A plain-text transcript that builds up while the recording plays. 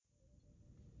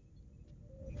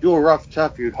You're a rough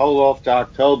chap. You'd hold off to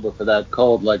October for that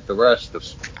cold like the rest of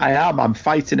us. I am. I'm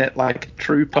fighting it like a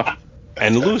trooper.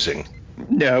 And losing.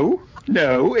 No,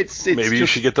 it's Maybe you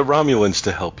should get the Romulans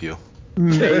to help you.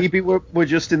 Maybe we're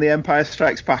just in the Empire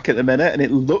Strikes Back at the minute, and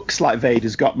it looks like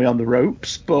Vader's got me on the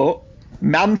ropes, but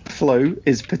man flu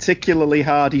is a particularly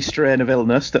hardy strain of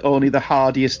illness that only the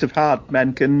hardiest of hard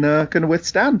men can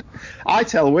withstand. I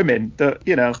tell women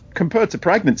that, compared to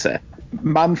pregnancy,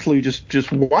 man flu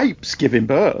just wipes giving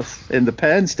birth in the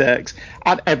pain stakes,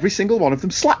 and every single one of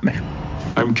them slap me.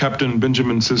 I'm Captain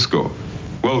Benjamin Sisko.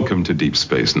 Welcome to Deep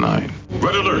Space Nine.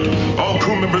 Red alert! All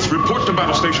crew members report to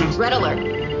battle stations. Red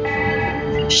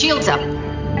alert. Shields up.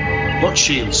 What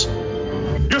shields?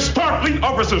 You're Starfleet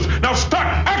officers! Now start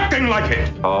acting like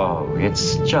it! Oh,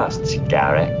 it's just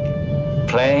Garrick.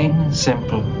 Plain,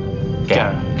 simple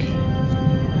Garrick.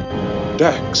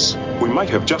 Dax, we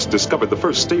might have just discovered the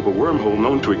first stable wormhole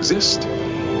known to exist.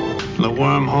 The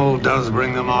wormhole does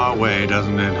bring them our way,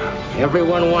 doesn't it?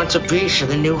 Everyone wants a piece of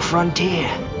the new frontier.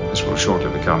 This will shortly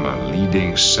become a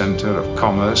leading center of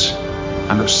commerce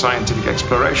and of scientific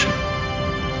exploration.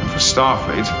 And for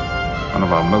Starfleet, one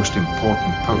of our most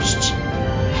important posts.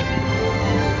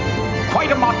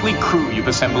 Quite a motley crew you've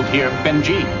assembled here,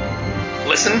 Benji.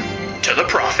 Listen to The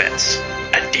Prophets,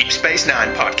 a Deep Space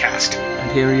Nine podcast.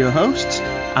 And here are your hosts,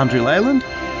 Andrew Leyland,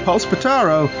 Paul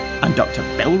Spataro, and Dr.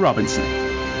 Bill Robinson.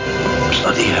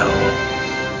 Bloody hell.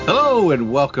 Hello, and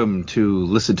welcome to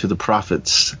Listen to The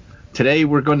Prophets. Today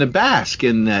we're going to bask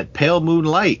in that pale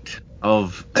moonlight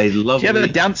of a lovely... Do you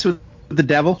ever dance with the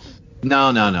devil?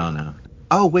 No.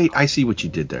 Oh, wait, I see what you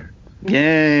did there.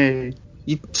 Yay.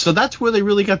 So that's where they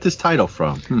really got this title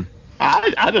from.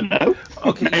 I don't know.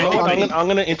 Okay, I'm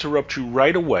going to interrupt you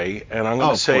right away, and I'm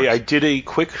going to say I did a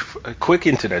quick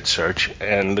internet search,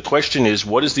 and the question is,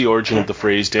 what is the origin of the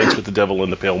phrase "dance with the devil in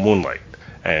the pale moonlight"?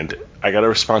 And I got a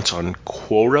response on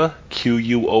Quora,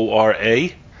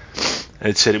 Quora. And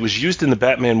it said it was used in the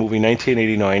Batman movie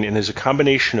 1989 and is a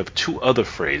combination of two other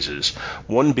phrases,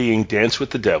 one being dance with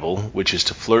the devil, which is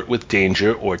to flirt with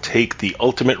danger or take the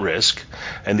ultimate risk,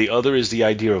 and the other is the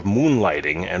idea of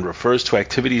moonlighting and refers to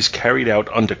activities carried out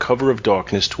under cover of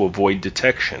darkness to avoid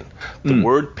detection. The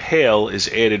word pale is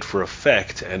added for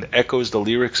effect and echoes the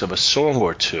lyrics of a song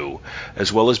or two,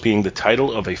 as well as being the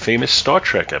title of a famous Star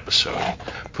Trek episode.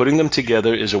 Putting them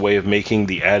together is a way of making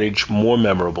the adage more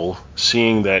memorable,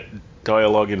 seeing that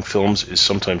dialogue in films is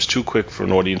sometimes too quick for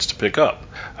an audience to pick up.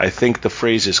 I think the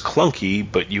phrase is clunky,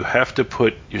 but you have to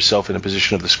put yourself in a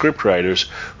position of the scriptwriters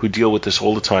who deal with this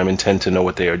all the time and tend to know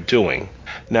what they are doing.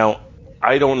 Now,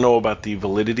 I don't know about the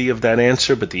validity of that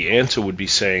answer, but the answer would be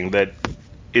saying that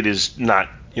it is not,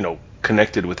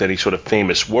 connected with any sort of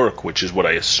famous work, which is what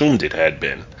I assumed it had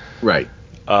been. Right.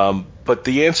 But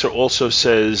the answer also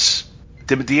says...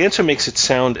 The answer makes it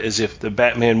sound as if the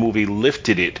Batman movie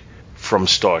lifted it from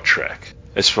Star Trek,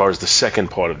 as far as the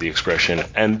second part of the expression,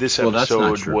 and this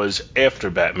episode was after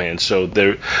Batman. So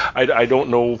there, I don't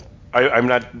know. I'm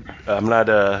not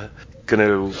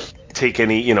gonna take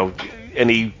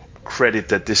any credit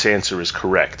that this answer is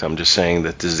correct. I'm just saying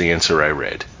that this is the answer I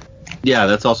read. Yeah,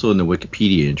 that's also in the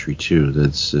Wikipedia entry too.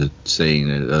 That's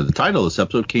saying the title of this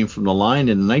episode came from the line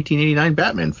in the 1989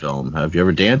 Batman film. Have you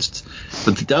ever danced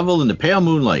with the devil in the pale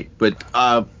moonlight? But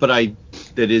your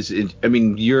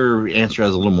answer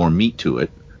has a little more meat to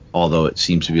it, although it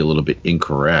seems to be a little bit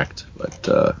incorrect. But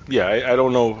I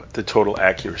don't know the total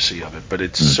accuracy of it, but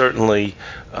it's certainly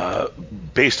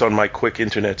based on my quick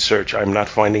internet search. I'm not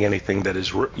finding anything that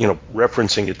is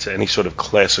referencing it to any sort of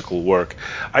classical work.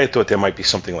 I thought there might be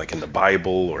something like in the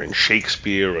Bible or in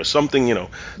Shakespeare or something,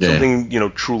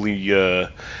 truly.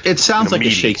 It sounds like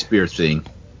meaty. A Shakespeare thing.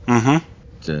 Mm-hmm.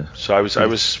 So I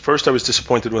was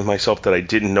disappointed with myself that I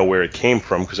didn't know where it came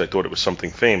from because I thought it was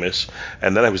something famous,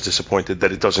 and then I was disappointed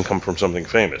that it doesn't come from something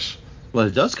famous. Well,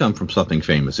 it does come from something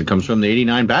famous. It comes from the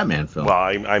 89 Batman film. Well,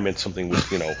 I meant something with,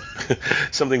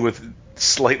 something with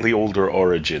slightly older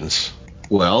origins.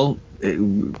 Well,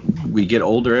 we get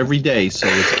older every day, so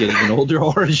it's getting an older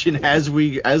origin as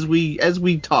we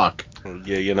talk.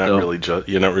 Yeah, you're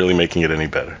not really making it any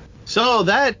better. So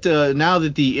that now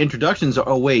that the introductions are...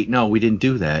 Oh, wait, no, we didn't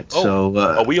do that. Oh,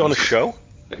 are we on a show?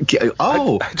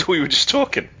 Oh. I thought we were just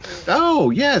talking.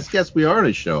 Oh, yes, we are on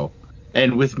a show.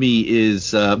 And with me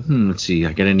is, let's see,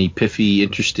 I got any piffy,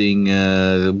 interesting,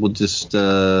 we'll just,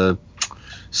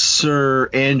 Sir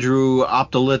Andrew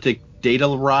Optolytic Data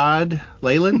Rod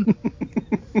Leyland?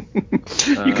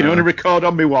 You can only record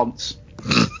on me once.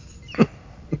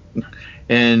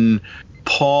 And...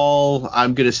 Paul,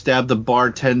 I'm going to stab the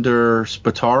bartender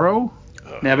Spataro.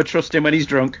 Never trust him when he's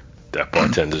drunk. That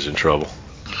bartender's in trouble.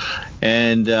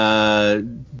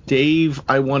 And Dave,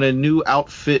 I want a new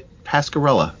outfit,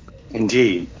 Pascarella.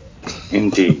 Indeed.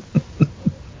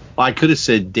 I could have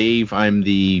said, Dave, I'm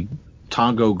the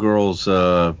Tongo Girls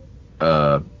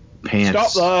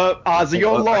pants. Stop there, as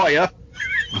your lawyer.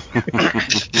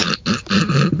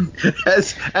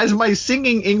 as my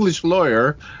singing English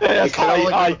lawyer, it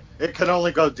can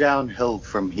only go downhill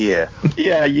from here.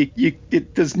 Yeah,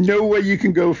 there's no way you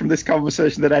can go from this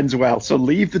conversation that ends well. So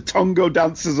leave the Tongo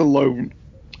dancers alone.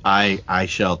 I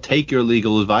shall take your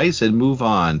legal advice and move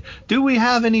on. Do we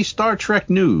have any Star Trek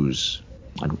news?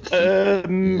 I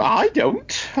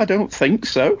don't think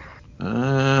so.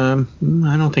 I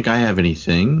don't think I have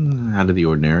anything out of the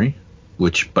ordinary,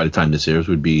 which by the time this airs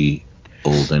would be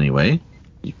old anyway.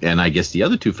 And I guess the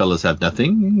other two fellas have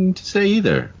nothing to say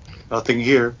either. Nothing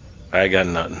here. I got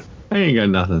nothing. I ain't got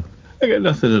nothing. I got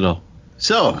nothing at all.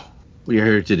 So, we are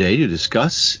here today to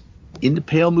discuss In the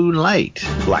Pale Moonlight.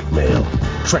 Blackmail,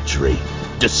 treachery,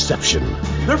 deception.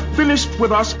 They're finished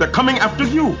with us. They're coming after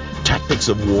you. Tactics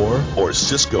of war or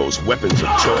Cisco's weapons of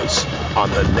choice on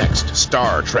the next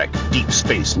Star Trek Deep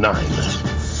Space Nine.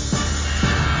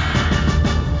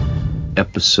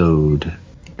 Episode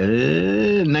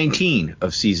 19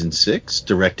 of Season 6,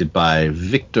 directed by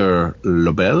Victor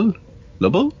Lobel.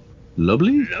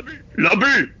 Lovely?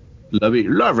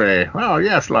 Oh,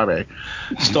 yes, Lovely.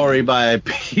 Story by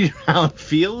Peter Allen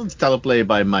Fields. Teleplay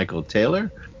by Michael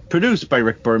Taylor. Produced by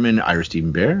Rick Berman, Ira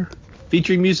Stephen Bear.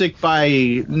 Featuring music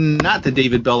by not the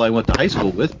David Bell I went to high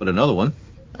school with, but another one.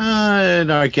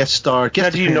 And our guest star. How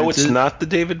do you know it's not the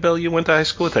David Bell you went to high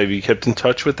school with? Have you kept in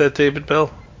touch with that David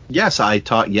Bell? Yes,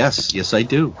 Yes, I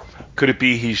do. Could it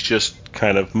be he's just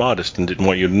kind of modest and didn't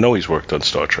want you to know he's worked on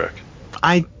Star Trek?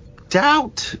 I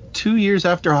doubt 2 years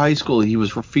after high school he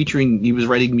was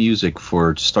writing music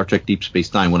for Star Trek Deep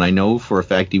Space Nine, when I know for a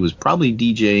fact he was probably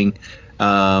DJing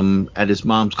at his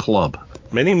mom's club.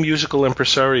 Many musical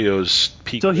impresarios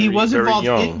peaked So he was very involved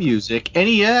young. in music, and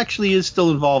he actually is still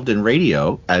involved in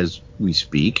radio as we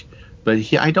speak, but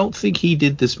I don't think he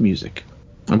did this music.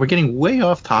 And we're getting way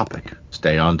off topic.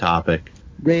 Stay on topic.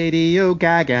 Radio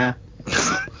Gaga.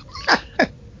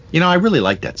 I really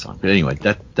like that song. But anyway,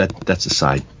 that's a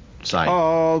side.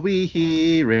 All we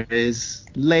hear is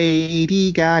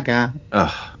Lady Gaga.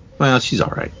 Well, she's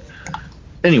all right.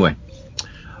 Anyway,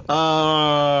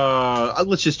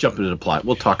 let's just jump into the plot.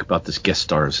 We'll talk about this guest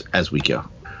stars as we go.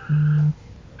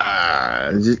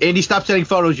 Andy, stop sending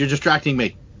photos. You're distracting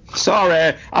me.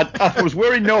 Sorry, I was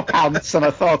wearing no pants and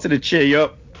I thought it'd cheer you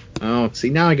up. Oh, see,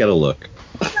 now I gotta look.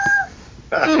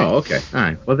 Oh, okay. All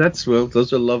right. Well,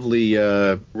 those are lovely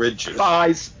ridges.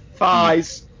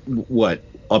 Thighs. What?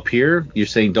 Up here? You're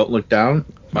saying don't look down?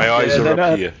 My eyes are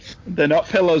up here. They're not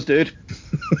pillows, dude.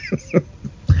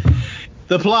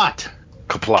 The plot.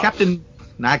 Kaplot. Captain,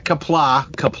 not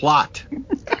Kaplot.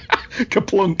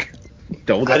 Kaplunk.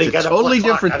 Don't. That's a totally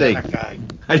different thing.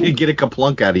 I didn't get a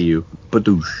kaplunk out of you.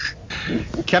 Badoosh.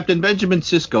 Captain Benjamin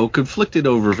Sisko, conflicted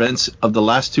over events of the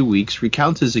last 2 weeks,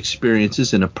 recounts his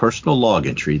experiences in a personal log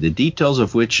entry, the details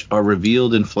of which are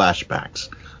revealed in flashbacks.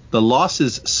 The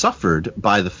losses suffered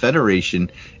by the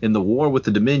Federation in the war with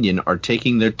the Dominion are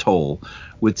taking their toll,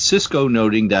 with Sisko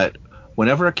noting that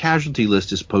whenever a casualty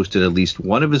list is posted, at least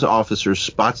one of his officers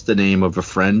spots the name of a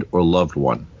friend or loved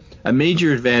one. A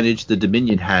major advantage the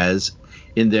Dominion has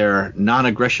in their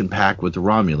non-aggression pact with the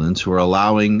Romulans, who are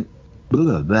allowing...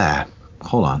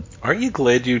 Hold on. Aren't you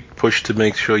glad you pushed to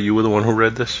make sure you were the one who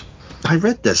read this? I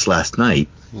read this last night.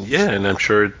 Yeah, and I'm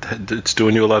sure it's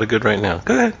doing you a lot of good right now.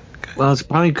 Go ahead. Well, it's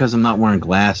probably because I'm not wearing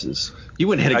glasses. You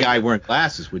wouldn't hit a guy wearing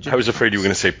glasses, would you? I was afraid you were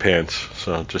going to say pants,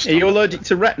 so just... Are you allergic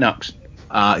to retinox?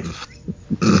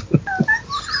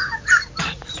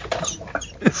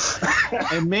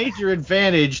 A major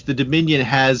advantage the Dominion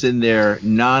has in their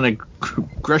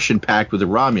non-aggression pact with the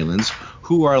Romulans,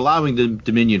 who are allowing the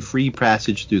Dominion free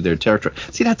passage through their territory.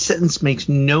 See, that sentence makes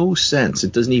no sense.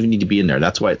 It doesn't even need to be in there.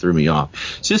 That's why it threw me off.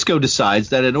 Sisko decides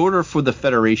that in order for the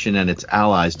Federation and its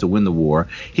allies to win the war,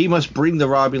 he must bring the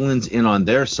Romulans in on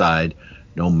their side,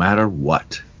 no matter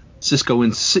what. Sisko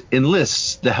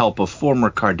enlists the help of former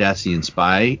Cardassian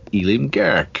spy Elim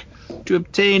Garak to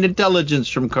obtain intelligence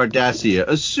from Cardassia,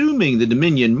 assuming the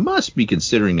Dominion must be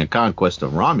considering a conquest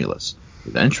of Romulus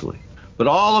eventually. But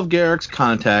all of Garak's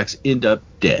contacts end up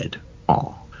dead.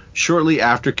 Shortly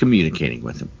after communicating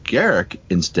with him, Garak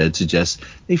instead suggests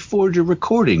they forge a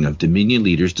recording of Dominion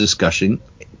leaders discussing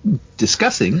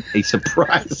a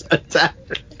surprise attack.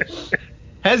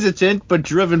 Hesitant but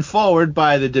driven forward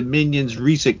by the Dominion's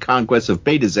recent conquest of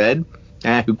Beta Z.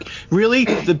 Really?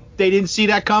 They didn't see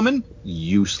that coming?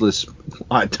 Useless.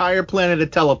 Entire planet of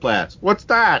telepaths. What's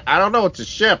that? I don't know. It's a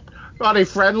ship. Are they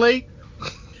friendly?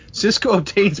 Sisko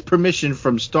obtains permission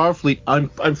from Starfleet.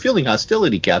 I'm feeling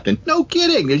hostility, Captain. No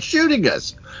kidding, they're shooting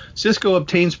us. Sisko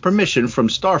obtains permission from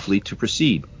Starfleet to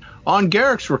proceed. On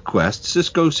Garak's request,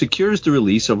 Sisko secures the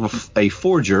release of a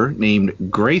forger named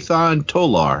Grathon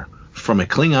Tolar from a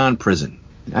Klingon prison.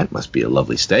 That must be a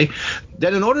lovely stay.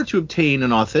 Then, in order to obtain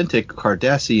an authentic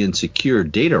Cardassian secure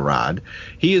data rod,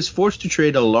 he is forced to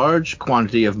trade a large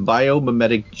quantity of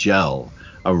biomimetic gel,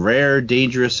 a rare,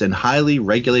 dangerous, and highly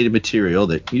regulated material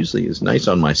that usually is nice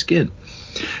on my skin.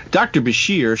 Dr.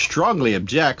 Bashir strongly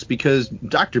objects because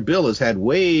Dr. Bill has had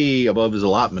way above his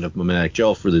allotment of mimetic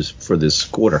gel for this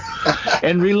quarter,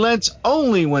 and relents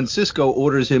only when Sisko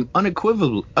orders him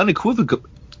unequivocal,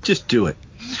 just do it,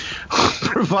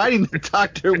 providing the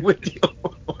doctor with the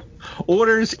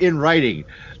orders in writing.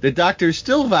 The doctor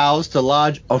still vows to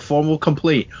lodge a formal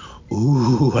complaint.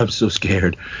 Ooh, I'm so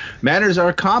scared. Matters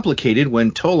are complicated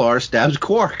when Tolar stabs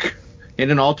Quark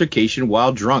in an altercation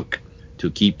while drunk. To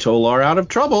keep Tolar out of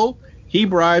trouble, he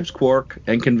bribes Quark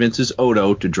and convinces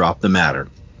Odo to drop the matter.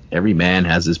 Every man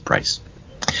has his price.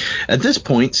 At this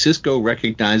point, Sisko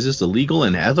recognizes the legal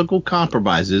and ethical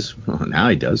compromises, now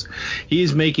he does, he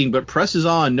is making, but presses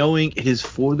on knowing it is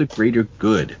for the greater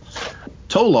good.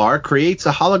 Tolar creates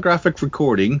a holographic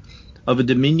recording of a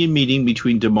Dominion meeting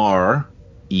between Damar,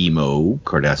 Emo,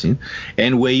 Cardassian,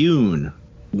 and Weyoun,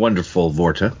 wonderful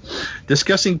Vorta,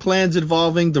 discussing plans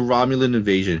involving the Romulan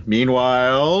invasion.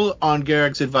 Meanwhile, on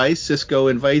Garak's advice, Sisko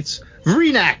invites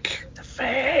Vreenak, the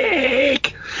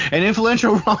fake, an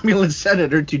influential Romulan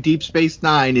senator, to Deep Space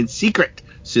Nine in secret.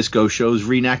 Sisko shows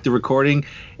Vreenak the recording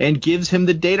and gives him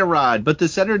the data rod, but the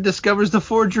senator discovers the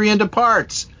forgery and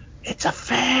departs. It's a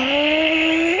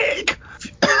fake!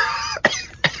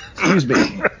 Excuse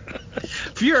me.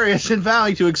 Furious and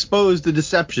vowing to expose the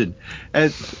deception.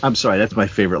 I'm sorry, that's my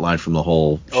favorite line from the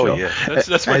whole show. Oh, yeah.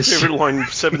 That's my favorite line,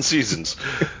 7 seasons.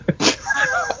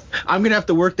 I'm going to have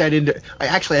to work that into...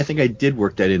 I think I did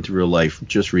work that into real life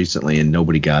just recently, and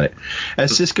nobody got it.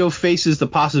 As Sisko faces the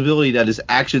possibility that his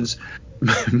actions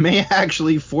may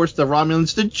actually force the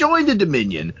Romulans to join the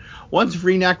Dominion once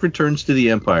Vreenak returns to the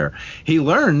Empire. He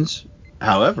learns,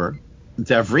 however,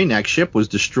 that Vreenak's ship was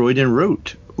destroyed en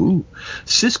route. Ooh.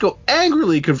 Sisko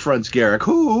angrily confronts Garak,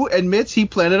 who admits he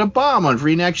planted a bomb on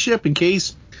Vreenak's ship in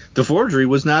case the forgery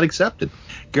was not accepted.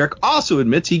 Garak also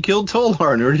admits he killed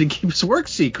Tolar in order to keep his work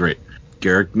secret.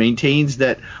 Garak maintains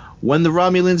that when the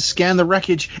Romulans scan the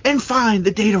wreckage and find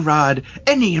the data rod,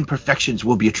 any imperfections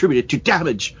will be attributed to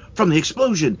damage from the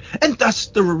explosion, and thus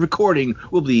the recording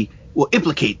will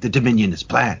implicate the Dominion as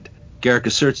planned. Garak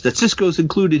asserts that Sisko's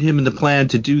included him in the plan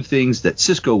to do things that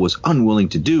Sisko was unwilling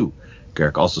to do.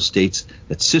 Garak also states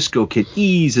that Sisko can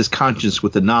ease his conscience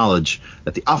with the knowledge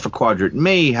that the Alpha Quadrant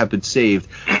may have been saved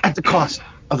at the cost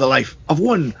of the life of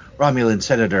one Romulan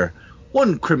senator,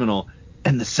 one criminal,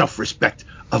 and the self-respect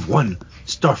of one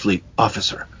Starfleet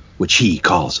officer, which he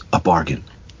calls a bargain.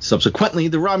 Subsequently,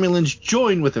 the Romulans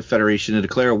join with the Federation and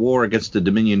declare war against the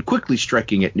Dominion, quickly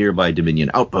striking at nearby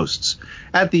Dominion outposts.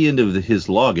 At the end of his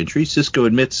log entry, Sisko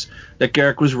admits that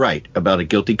Garak was right about a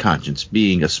guilty conscience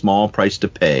being a small price to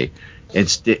pay, and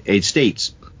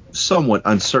states, somewhat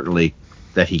uncertainly,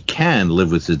 that he can live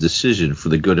with his decision for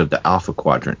the good of the Alpha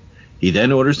Quadrant. He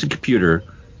then orders the computer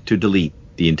to delete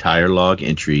the entire log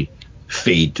entry.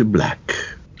 Fade to black.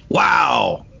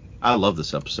 Wow! I love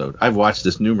this episode. I've watched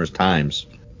this numerous times.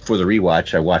 For the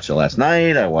rewatch, I watched it last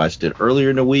night. I watched it earlier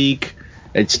in the week.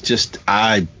 It's just,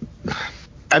 I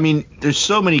mean, there's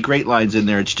so many great lines in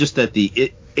there. It's just that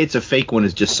it's a fake one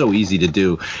is just so easy to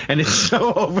do. And it's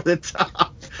so over the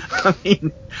top. I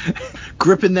mean,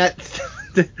 gripping that,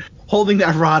 holding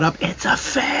that rod up, it's a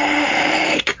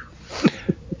fake.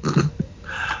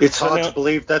 It's hard to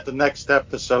believe that the next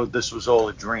episode, this was all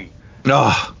a dream.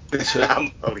 Oh.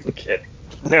 I'm only kidding.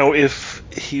 Now, if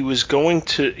he was going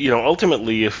to,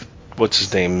 ultimately, if, what's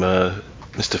his name,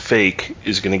 Mr. Fake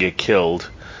is going to get killed,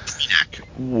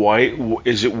 why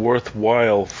is it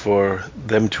worthwhile for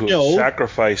them to have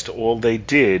sacrificed all they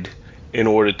did in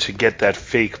order to get that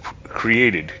fake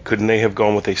created? Couldn't they have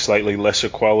gone with a slightly lesser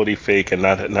quality fake and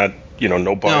not no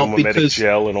biomimetic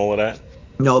gel and all of that?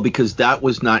 No, because that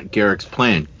was not Garak's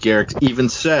plan. Garak even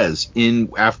says,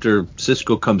 after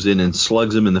Sisko comes in and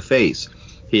slugs him in the face,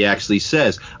 he actually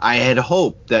says, I had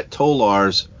hoped that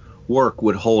Tolar's work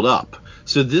would hold up.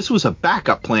 So this was a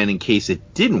backup plan in case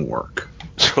it didn't work.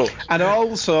 And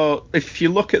also, if you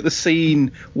look at the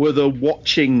scene where they're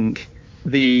watching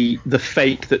the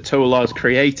fake that Tolar's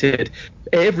created,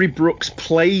 Avery Brooks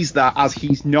plays that as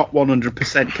he's not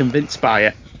 100% convinced by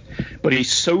it. But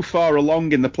he's so far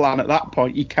along in the plan at that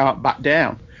point, he can't back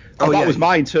down. That was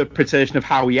my interpretation of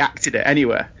how he acted it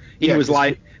anyway. He was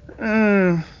like,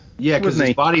 yeah, because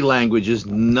his body language is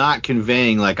not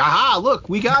conveying like, aha, look,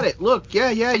 we got it. Look,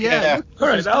 yeah. Look, all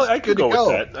right, I could go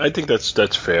with that. I think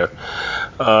that's fair.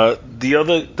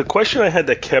 The question I had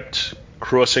that kept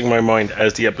crossing my mind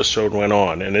as the episode went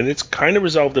on, and then it's kind of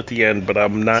resolved at the end, but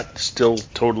I'm not still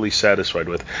totally satisfied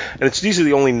with. And these are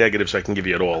the only negatives I can give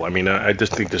you at all. I mean, I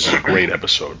just think this is a great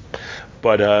episode.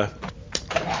 But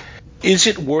is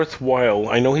it worthwhile?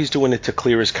 I know he's doing it to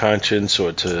clear his conscience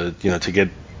or to get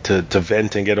to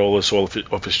vent and get all this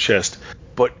off his chest.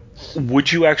 But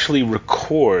would you actually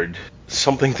record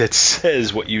something that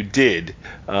says what you did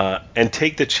and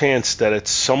take the chance that at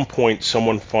some point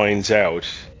someone finds out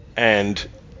and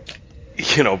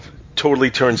totally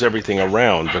turns everything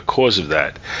around because of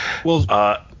that? Well,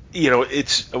 I'm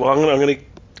going to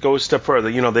go a step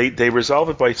further. They resolve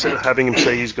it by having him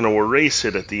say he's going to erase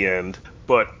it at the end.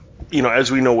 But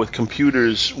as we know with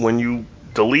computers, when you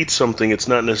delete something, it's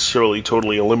not necessarily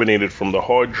totally eliminated from the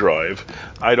hard drive.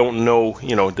 I don't know,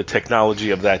 the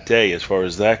technology of that day as far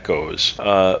as that goes.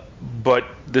 But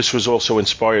this was also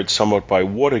inspired somewhat by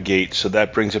Watergate, so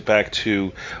that brings it back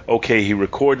to, okay, he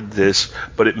recorded this,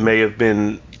 but it may have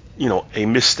been, a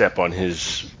misstep on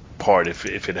his part if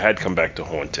it had come back to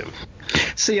haunt him.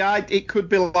 See, it could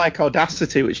be like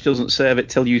Audacity, which doesn't save it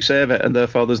till you save it, and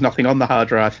therefore there's nothing on the hard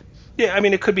drive. Yeah, I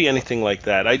mean, it could be anything like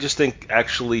that. I just think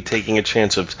actually taking a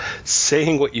chance of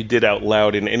saying what you did out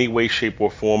loud in any way, shape,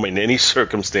 or form, in any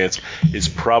circumstance, is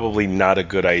probably not a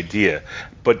good idea.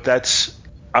 But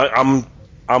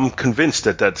I'm convinced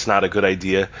that that's not a good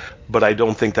idea, but I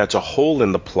don't think that's a hole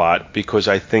in the plot, because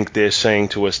I think they're saying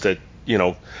to us that,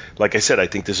 like I said, I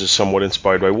think this is somewhat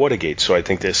inspired by Watergate. So I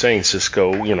think they're saying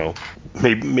Sisko,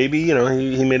 maybe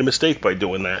he made a mistake by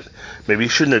doing that. Maybe he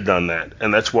shouldn't have done that,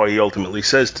 and that's why he ultimately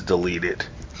says to delete it.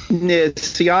 Yeah,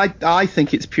 see, I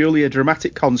think it's purely a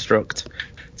dramatic construct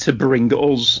to bring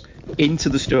us into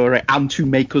the story and to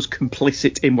make us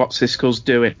complicit in what Sisko's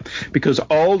doing, because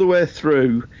all the way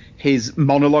through his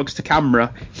monologues to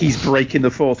camera, he's breaking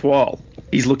the fourth wall.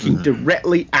 He's looking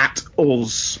directly at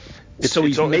us. He's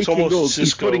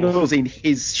putting us in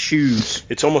his shoes.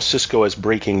 It's almost Sisko as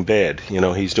Breaking Bad.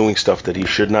 He's doing stuff that he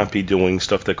should not be doing,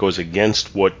 stuff that goes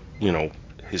against what,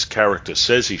 his character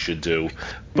says he should do,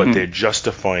 but they're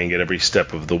justifying it every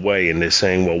step of the way, and they're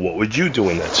saying, well, what would you do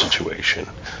in that situation?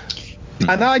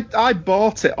 And I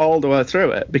bought it all the way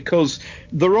through it, because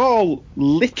they're all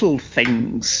little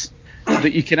things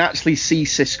that you can actually see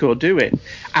Sisko doing.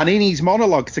 And in his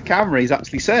monologue to camera, he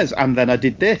actually says, and then I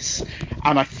did this.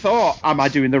 And I thought, am I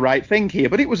doing the right thing here?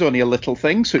 But it was only a little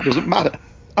thing, so it doesn't matter.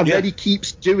 And then he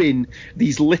keeps doing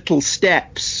these little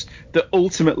steps that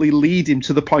ultimately lead him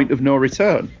to the point of no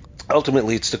return.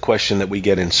 Ultimately, it's the question that we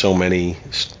get in so many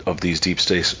of these Deep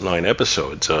Space Nine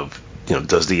episodes of,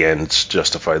 does the ends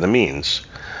justify the means?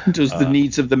 Does the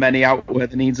needs of the many outweigh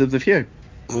the needs of the few?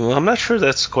 Well, I'm not sure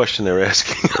that's the question they're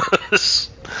asking us.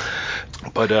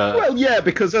 But well, yeah,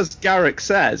 because as Garak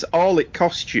says, all it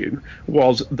cost you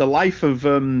was the life of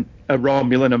a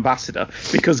Romulan ambassador,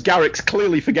 because Garak's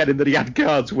clearly forgetting that he had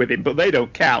guards with him, but they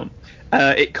don't count.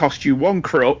 It cost you one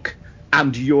crook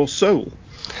and your soul.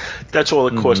 That's all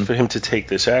it cost for him to take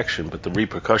this action, but the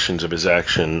repercussions of his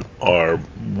action are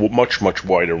much, much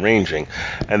wider ranging.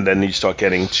 And then you start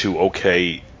getting to,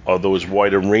 okay, are those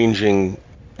wider ranging,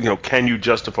 can you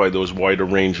justify those wider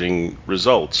ranging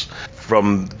results?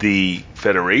 From the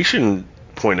Federation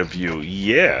point of view,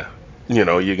 yeah. You're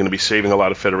going to be saving a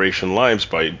lot of Federation lives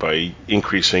by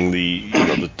increasing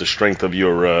the strength of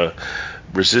your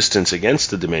resistance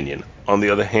against the Dominion. On the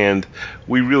other hand,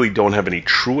 we really don't have any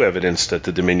true evidence that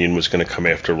the Dominion was going to come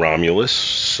after Romulus,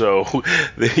 so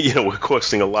we're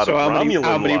costing a lot of Romulan lives.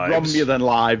 How many Romulan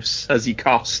lives has he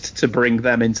cost to bring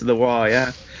them into the war?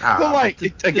 Yeah.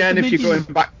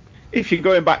 If you're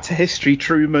going back to history,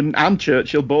 Truman and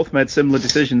Churchill both made similar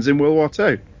decisions in World War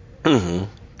II. Mm-hmm.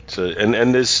 So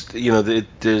and there's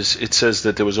it says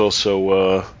that there was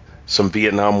also some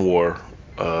Vietnam War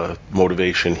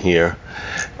motivation here.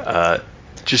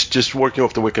 Just working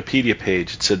off the Wikipedia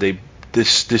page, it said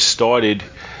this started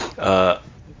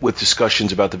with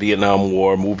discussions about the Vietnam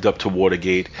War, moved up to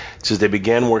Watergate. It says they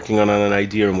began working on an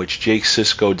idea in which Jake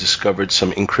Sisko discovered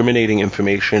some incriminating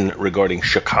information regarding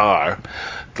Shakaar,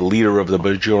 the leader of the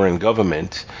Bajoran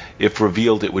government. If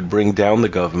revealed, it would bring down the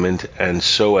government, and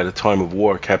so at a time of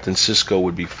war, Captain Sisko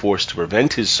would be forced to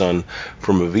prevent his son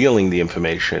from revealing the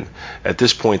information. At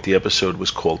this point, the episode was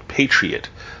called Patriot.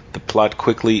 The plot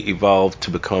quickly evolved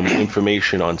to become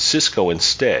information on Sisko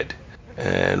instead.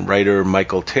 And writer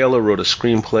Michael Taylor wrote a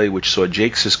screenplay which saw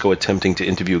Jake Sisko attempting to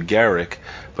interview Garak,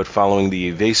 but following the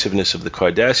evasiveness of the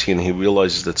Cardassian, he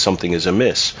realizes that something is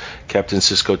amiss. Captain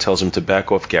Sisko tells him to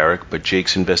back off Garak, but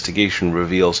Jake's investigation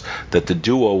reveals that the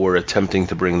duo were attempting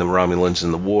to bring the Romulans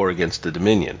in the war against the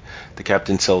Dominion. The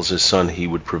captain tells his son he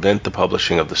would prevent the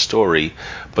publishing of the story,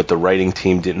 but the writing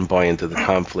team didn't buy into the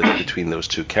conflict between those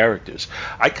two characters.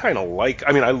 I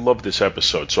love this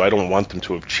episode, so I don't want them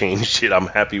to have changed it. I'm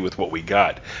happy with what we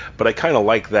got. But I kind of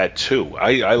like that too.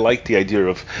 I like the idea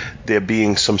of there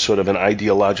being some sort of an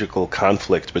ideological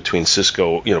conflict between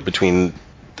Sisko, between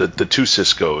the two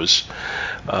Siskos,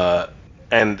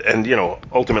 and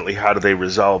ultimately how do they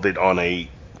resolve it on a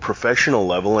professional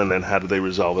level, and then how do they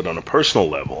resolve it on a personal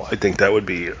level? I think that would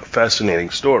be a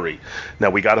fascinating story. Now,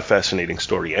 we got a fascinating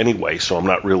story anyway, so I'm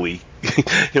not really,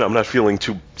 I'm not feeling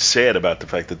too sad about the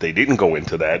fact that they didn't go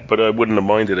into that, but I wouldn't have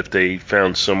minded if they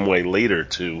found some way later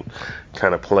to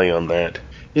kind of play on that.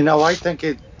 I think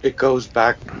it goes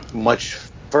back much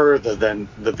further than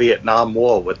the Vietnam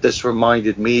War. What this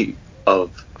reminded me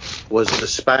of was the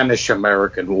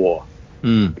Spanish-American War.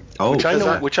 Oh,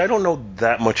 which I don't know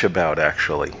that much about,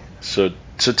 actually. So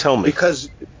tell me.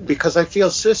 Because I feel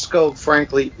Sisko,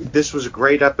 frankly, this was a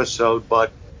great episode,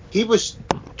 but he was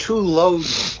too low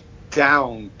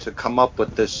down to come up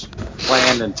with this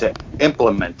plan and to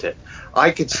implement it. I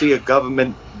could see a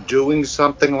government doing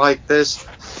something like this,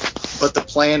 but the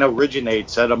plan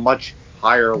originates at a much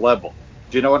higher level.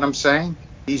 Do you know what I'm saying?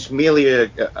 He's merely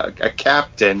a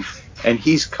captain, and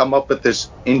he's come up with this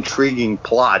intriguing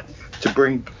plot to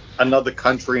bring another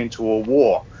country into a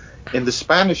war. In the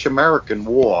Spanish-American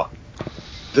War,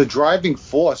 the driving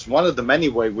force, one of them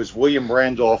anyway, was William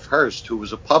Randolph Hearst, who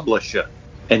was a publisher.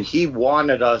 And he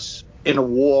wanted us in a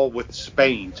war with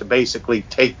Spain to basically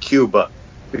take Cuba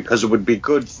because it would be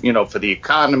good, for the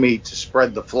economy, to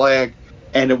spread the flag.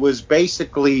 And it was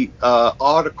basically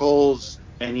articles,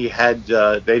 and he had,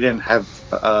 they didn't have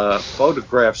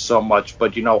photographs so much,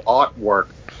 but, artwork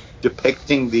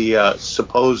depicting the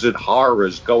supposed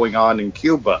horrors going on in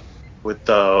Cuba with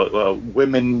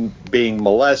women being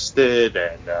molested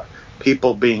and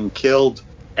people being killed.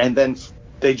 And then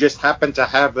they just happened to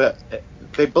have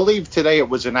they believe today it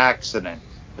was an accident,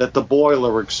 that the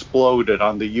boiler exploded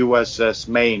on the USS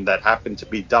Maine that happened to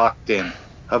be docked in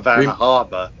Havana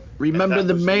Harbor. Remember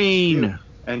the Maine.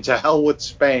 And to hell with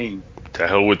Spain. To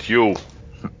hell with you.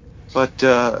 But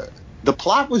the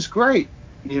plot was great.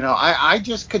 I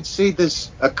just could see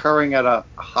this occurring at a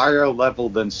higher level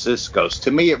than Sisko's.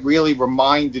 To me, it really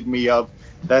reminded me of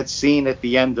that scene at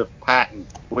the end of Patton,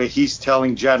 where he's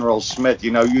telling General Smith,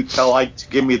 you tell Ike to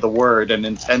give me the word, and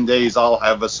in 10 days I'll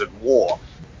have us at war.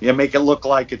 You make it look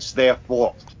like it's their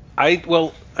fault. We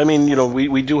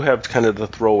do have kind of the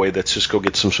throwaway that Sisko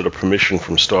gets some sort of permission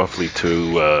from Starfleet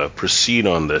to proceed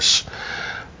on this,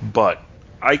 but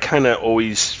I kind of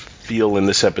always feel in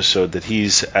this episode that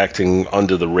he's acting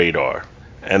under the radar,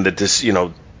 and that this,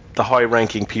 the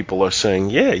high-ranking people are saying,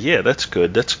 yeah, that's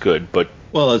good, but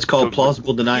it's called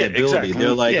plausible deniability. Yeah, exactly.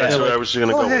 They're like, that's what I was going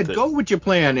to go ahead, with. Go with your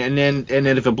plan, and then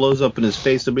if it blows up in his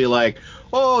face, they'll be like,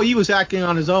 oh, he was acting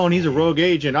on his own. He's a rogue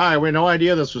agent. I had no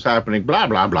idea this was happening. Blah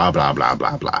blah blah blah blah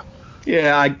blah blah.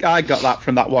 Yeah, I got that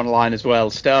from that one line as well.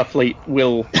 Starfleet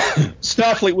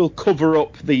will cover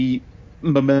up the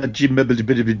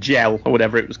gel or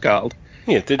whatever it was called.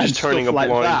 Yeah, they're just turning a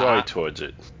blind eye towards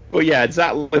it. But yeah,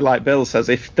 exactly like Bill says,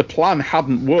 if the plan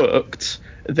hadn't worked,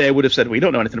 they would have said, we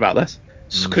don't know anything about this.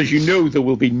 Because there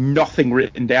will be nothing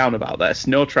written down about this.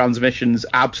 No transmissions,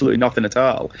 absolutely nothing at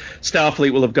all.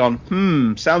 Starfleet will have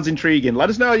gone, sounds intriguing. Let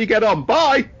us know how you get on.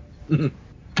 Bye!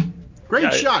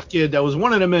 Great shot, kid. That was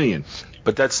 1 in a million.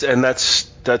 But that's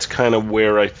kind of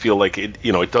where I feel like it.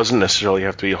 It doesn't necessarily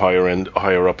have to be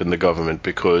higher up in the government,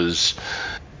 because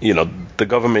the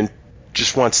government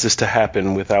just wants this to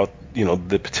happen without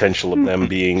the potential of them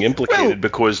being implicated,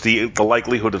 because the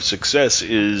likelihood of success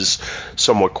is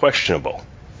somewhat questionable.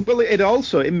 Well,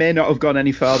 it may not have gone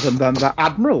any further than that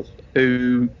admiral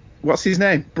who, what's his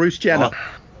name? Bruce Jenner.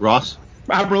 Ross.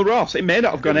 Admiral Ross. It may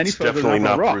not have gone any further than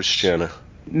Admiral Ross. Definitely not Bruce Jenner.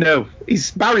 No,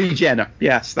 he's Barry Jenner.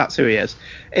 Yes, that's who he is.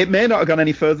 It may not have gone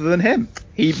any further than him.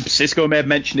 Sisko may have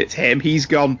mentioned it to him. He's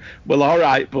gone, well, all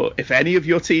right, but if any of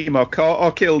your team are caught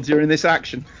or killed during this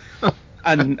action,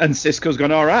 and Sisko's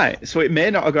gone, all right. So it may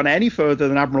not have gone any further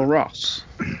than Admiral Ross,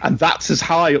 and that's as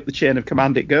high up the chain of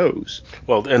command it goes.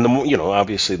 Well, and the more,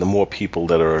 obviously, the more people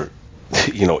that are,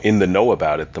 in the know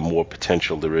about it, the more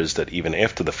potential there is that even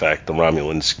after the fact, the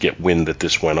Romulans get wind that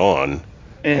this went on.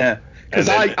 Yeah, because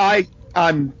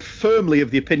I'm firmly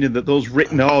of the opinion that those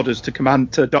written orders to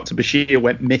Dr. Bashir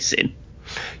went missing.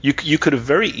 You could have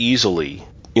very easily,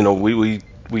 we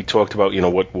we talked about,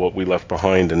 what we left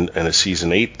behind and a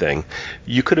season 8 thing,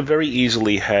 you could have very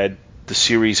easily had the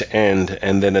series end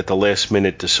and then at the last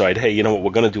minute decide, hey, you know what,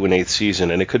 we're going to do an 8th season,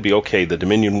 and it could be, okay, the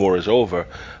Dominion War is over,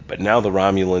 but now the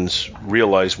Romulans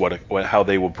realize how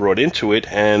they were brought into it,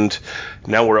 and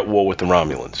now we're at war with the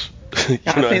Romulans.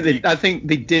 I think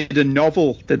they did a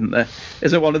novel, didn't they?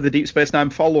 Isn't one of the Deep Space Nine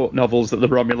follow-up novels that the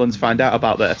Romulans find out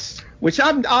about this? Which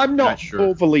I'm not sure.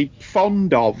 Overly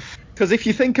fond of. Because if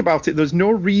you think about it, there's no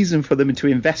reason for them to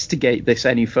investigate this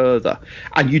any further.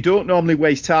 And you don't normally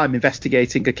waste time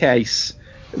investigating a case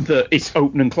that is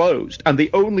open and closed. And the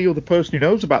only other person who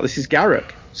knows about this is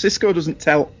Garak. Sisko doesn't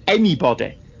tell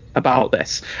anybody about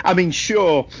this. I mean,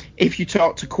 sure, if you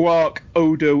talk to Quark,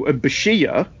 Odo, and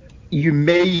Bashir, you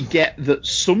may get that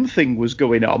something was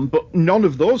going on, but none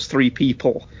of those 3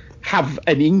 people have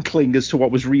an inkling as to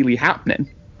what was really happening.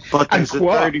 But there's a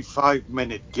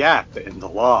 35-minute gap in the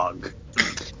log.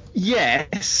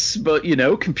 Yes, but,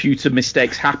 computer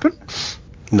mistakes happen.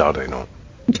 No, they don't.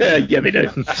 Yeah, they do.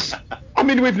 I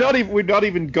mean, we've not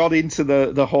even got into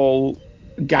the whole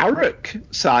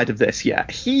Garak side of this yet.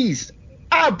 He's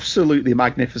absolutely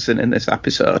magnificent in this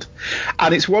episode.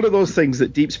 And it's one of those things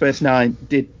that Deep Space Nine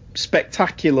did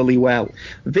spectacularly well.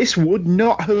 This would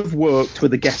not have worked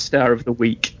with a guest star of the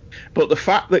week. But the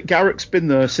fact that Garak's been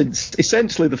there since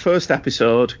essentially the first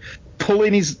episode,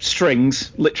 pulling his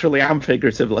strings, literally and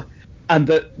figuratively, and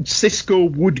that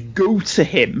Sisko would go to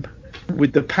him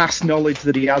with the past knowledge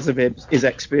that he has of his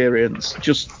experience,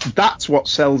 that's what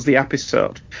sells the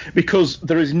episode. Because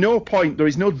there is no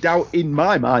doubt in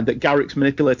my mind that Garak's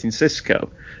manipulating Sisko,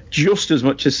 just as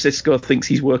much as Sisko thinks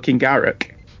he's working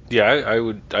Garak. Yeah, I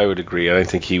would agree. I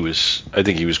think he was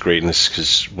great in this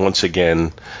because once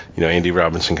again, Andy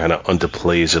Robinson kind of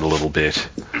underplays it a little bit,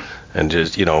 and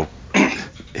just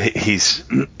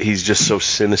he's just so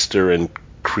sinister and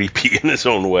creepy in his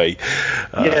own way.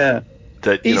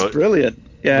 That he's brilliant.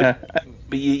 Yeah,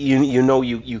 but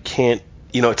you can't.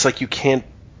 It's like you can't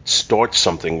start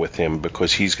something with him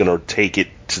because he's going to take it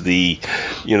to the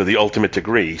ultimate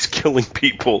degree. He's killing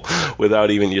people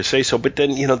without even you say so. But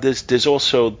then there's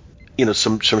also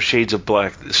some shades of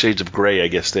black, shades of gray, I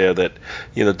guess there that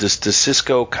does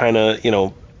Sisko kind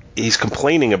of he's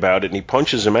complaining about it and he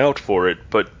punches him out for it,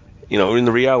 but in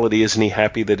the reality, isn't he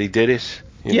happy that he did it?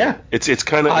 Yeah, it's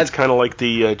kind of like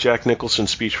the Jack Nicholson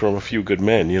speech from A Few Good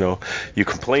Men. You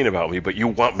complain about me, but you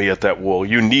want me at that wall.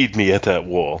 You need me at that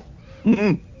wall.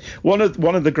 Mm-hmm. One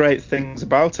of the great things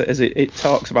about it is it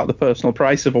talks about the personal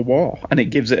price of a war, and it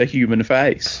gives it a human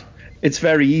face. It's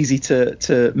very easy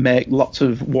to make lots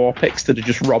of war pics that are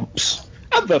just romps,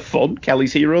 and they're fun.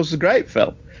 Kelly's Heroes is a great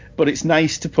film, but it's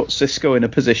nice to put Sisko in a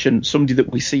position, somebody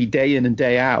that we see day in and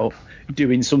day out,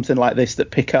 doing something like this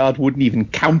that Picard wouldn't even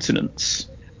countenance.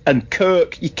 And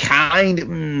Kirk,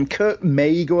 Kirk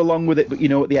may go along with it, but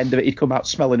at the end of it, he'd come out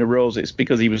smelling of roses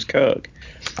because he was Kirk.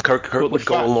 Kirk would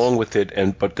go along with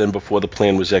it, but then before the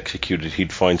plan was executed,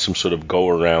 he'd find some sort of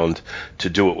go-around to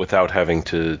do it without having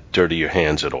to dirty your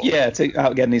hands at all. Yeah,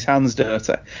 without getting his hands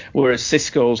dirty. Whereas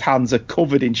Sisko's hands are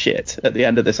covered in shit at the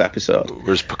end of this episode.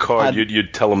 Whereas Picard,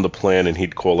 you'd tell him the plan, and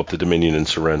he'd call up the Dominion and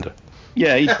surrender.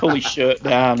 Yeah, he'd pull his shirt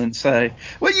down and say,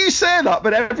 well, you say that,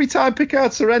 but every time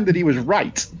Picard surrendered, he was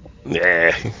right.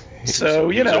 Yeah. So,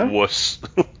 he was a wuss.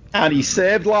 And he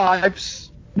saved lives,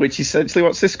 which is essentially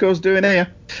what Sisko's doing here.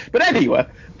 But anyway,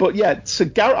 so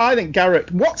I think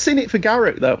Garak, what's in it for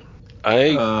Garak, though?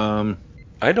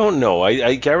 I don't know.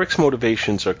 Garak's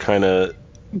motivations are kind of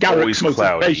always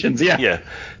cloudy. Yeah.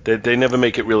 They never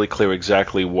make it really clear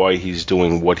exactly why he's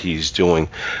doing what he's doing.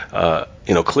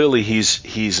 Clearly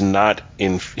he's not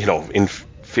in a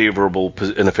favorable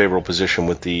position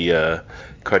with the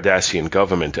Cardassian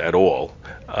government at all.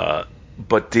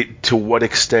 But to what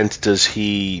extent does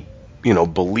he,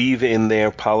 believe in their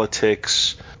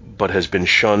politics, but has been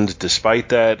shunned despite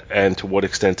that? And to what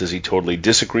extent does he totally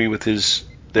disagree with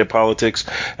their politics?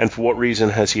 And for what reason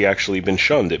has he actually been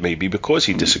shunned? It may be because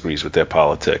he disagrees with their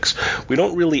politics. We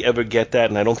don't really ever get that,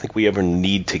 and I don't think we ever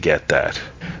need to get that.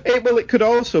 It could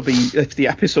also be, if the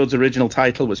episode's original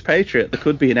title was Patriot, there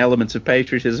could be an element of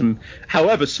patriotism,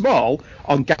 however small,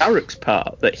 on Garak's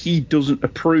part, that he doesn't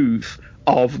approve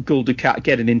of Gul Dukat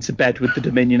getting into bed with the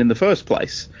Dominion in the first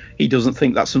place. He doesn't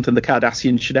think that's something the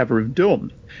Cardassians should ever have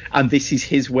done. And this is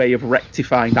his way of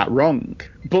rectifying that wrong.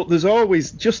 But there's always,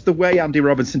 just the way Andy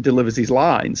Robinson delivers his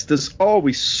lines, there's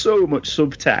always so much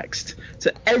subtext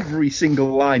to every single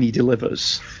line he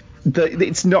delivers that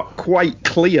it's not quite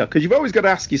clear. Because you've always got to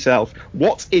ask yourself,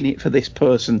 what's in it for this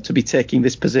person to be taking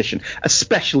this position,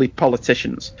 especially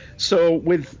politicians? So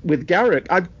with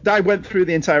Garak, I went through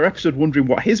the entire episode wondering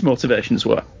what his motivations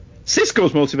were.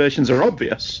 Sisko's motivations are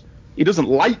obvious. He doesn't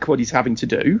like what he's having to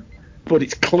do, but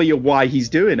it's clear why he's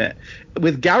doing it.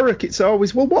 With Garak, it's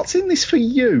always, well, what's in this for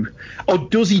you? Or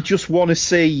does he just want to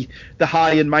see the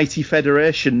high and mighty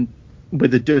Federation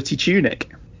with a dirty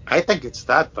tunic? I think it's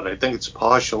that, but I think it's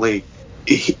partially...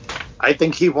 I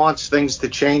think he wants things to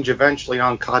change eventually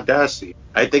on Cardassia.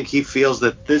 I think he feels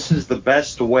that this is the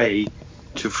best way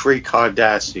to free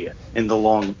Cardassia in the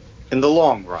long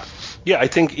run. Yeah, I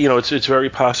think it's very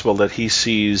possible that he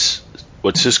sees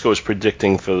what Sisko is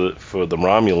predicting for the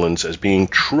Romulans as being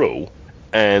true,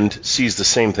 and sees the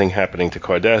same thing happening to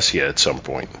Cardassia at some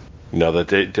point.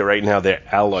 That they're right now they're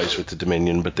allies with the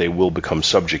Dominion, but they will become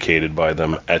subjugated by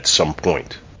them at some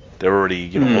point. They're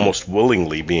already almost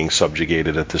willingly being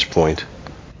subjugated at this point.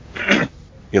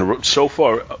 So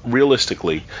far,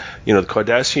 realistically,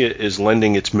 Cardassia is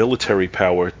lending its military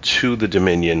power to the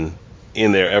Dominion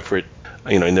in their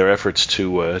efforts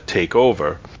to take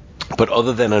over. But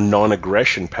other than a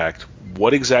non-aggression pact,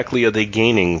 what exactly are they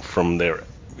gaining from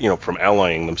from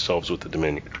allying themselves with the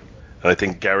Dominion? And I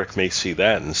think Garak may see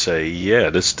that and say, yeah,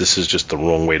 this is just the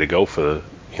wrong way to go for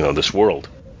this world.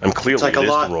 And clearly it is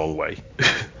the wrong way.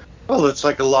 Well, it's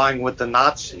like allying with the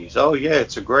Nazis. Oh yeah,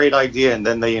 it's a great idea, and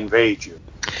then they invade you.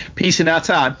 Peace in our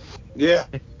time. Yeah.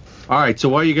 All right. So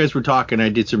while you guys were talking, I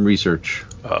did some research.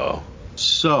 Oh.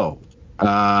 So.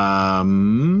 The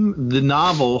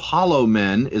novel Hollow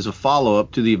Men is a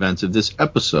follow-up to the events of this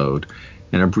episode,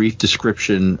 and a brief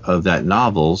description of that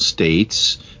novel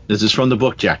states, this is from the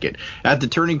book jacket, at the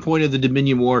turning point of the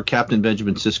Dominion War, Captain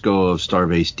Benjamin Sisko of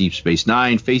Starbase Deep Space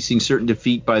Nine, facing certain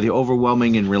defeat by the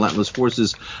overwhelming and relentless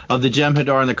forces of the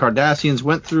Jem'Hadar and the Cardassians,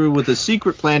 went through with a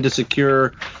secret plan to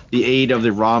secure the aid of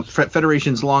the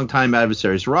Federation's longtime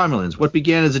adversaries, the Romulans. What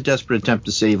began as a desperate attempt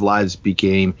to save lives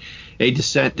became a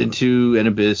descent into an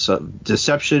abyss of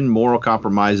deception, moral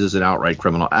compromises, and outright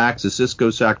criminal acts, as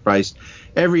Sisko sacrificed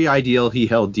every ideal he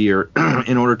held dear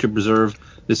in order to preserve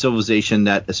the civilization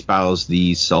that espoused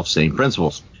these self-same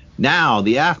principles. Now,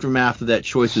 the aftermath of that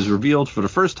choice is revealed for the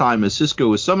first time as Sisko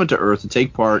was summoned to Earth to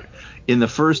take part in the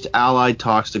first Allied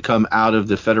talks to come out of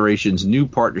the Federation's new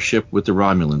partnership with the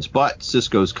Romulans. But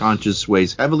Sisko's conscience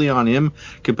weighs heavily on him,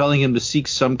 compelling him to seek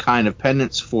some kind of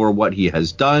penance for what he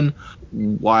has done,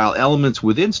 while elements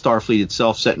within Starfleet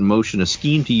itself set in motion a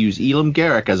scheme to use Elim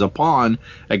Garak as a pawn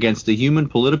against the human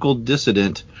political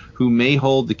dissident who may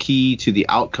hold the key to the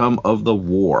outcome of the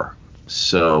war.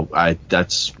 So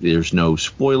there's no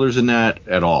spoilers in that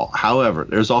at all. However,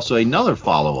 there's also another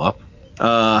follow-up.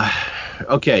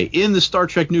 In the Star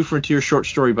Trek New Frontier short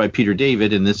story by Peter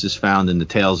David, and this is found in the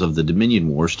Tales of the Dominion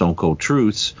War, Stone Cold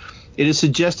Truths, it is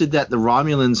suggested that the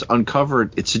Romulans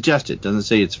uncovered – it's suggested, it doesn't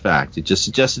say it's fact. It just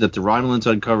suggested that the Romulans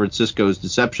uncovered Sisko's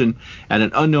deception at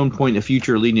an unknown point in the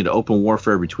future, leading to open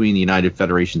warfare between the United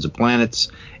Federations of Planets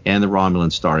and the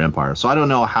Romulan Star Empire. So I don't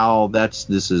know how this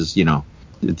is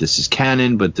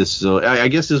canon, but I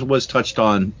guess this was touched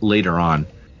on later on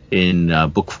in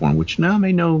book form, which now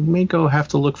may go have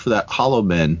to look for that Hollow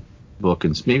Men book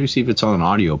and maybe see if it's on an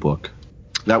audiobook.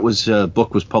 That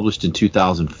book was published in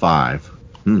 2005.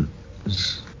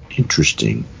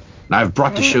 Interesting. I've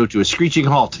brought the show to a screeching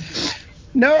halt.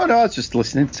 No, I was just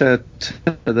listening to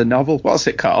the novel. What's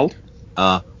it called?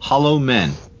 Hollow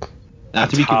Men.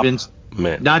 Not to be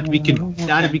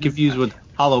confused with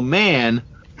Hollow Man,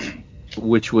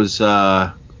 which was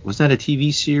that a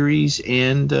TV series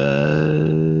and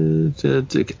a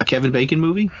Kevin Bacon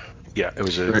movie? Yeah, it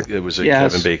was a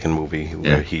Kevin Bacon movie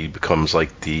where he becomes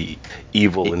like the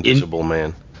evil invisible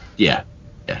man. Yeah.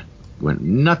 Went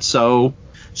nutso.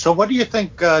 So what do you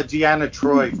think Deanna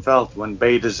Troi felt when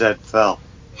Beta Z fell?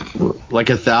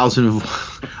 Like a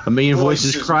million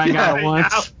voices crying out at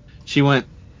once. Out. She went,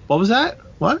 what was that?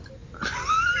 What?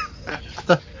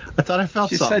 I thought I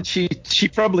felt something. She said she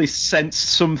probably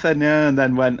sensed something and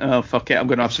then went, oh, fuck it, I'm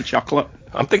going to have some chocolate.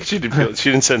 I'm thinking she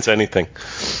didn't sense anything.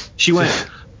 She went.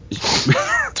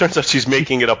 Turns out she's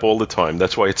making it up all the time.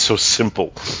 That's why it's so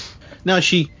simple. No,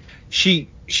 she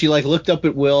like looked up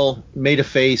at Will, made a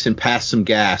face, and passed some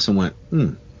gas, and went,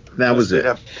 That was it.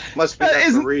 Must be that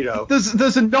burrito.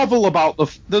 There's a novel about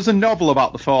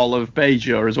the fall of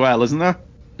Bajor as well, isn't there?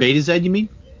 Beta Z, you mean?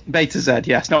 Beta Z,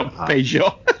 yes, not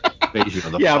Bajor.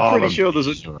 Yeah,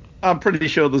 I'm pretty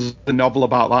sure there's a novel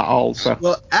about that also.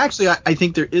 Well, actually, I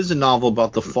think there is a novel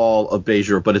about the fall of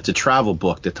Bajor, but it's a travel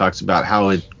book that talks about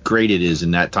how great it is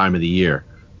in that time of the year.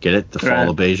 Get it? The fall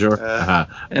of Bajor?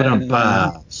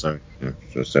 Sorry.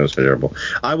 That was terrible.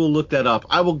 I will look that up.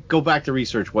 I will go back to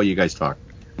research while you guys talk.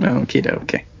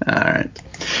 Okay. All right.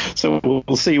 So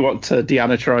we'll see what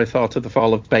Deanna Troi thought of the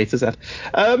fall of Beta Z.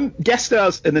 Guest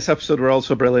stars in this episode were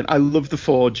also brilliant. I love the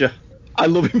Forger. I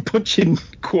love him punching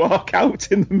Quark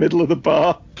out in the middle of the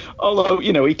bar. Although,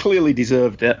 he clearly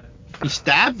deserved it. He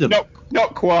stabbed him. No,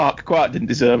 not Quark. Quark didn't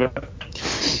deserve it.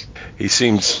 He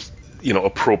seems,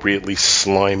 appropriately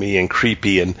slimy and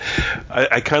creepy, and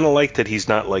I kind of like that he's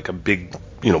not like a big,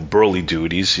 burly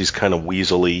dude. He's kind of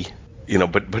weaselly,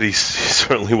 but he's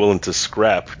certainly willing to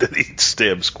scrap that he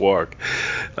stabs Quark.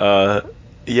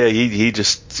 He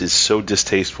just is so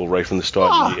distasteful right from the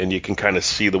start, and you can kind of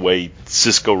see the way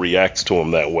Sisko reacts to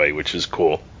him that way, which is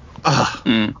cool.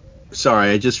 Sorry,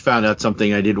 I just found out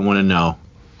something I didn't want to know.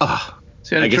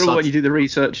 See, it's true when you do the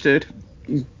research, dude.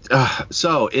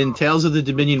 So, in Tales of the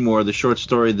Dominion War, the short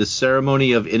story The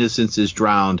Ceremony of Innocence is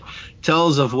Drowned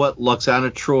tells of what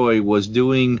Lwaxana Troi was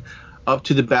doing up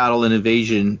to the battle and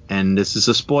invasion, and this is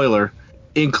a spoiler,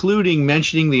 including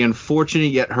mentioning the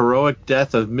unfortunate yet heroic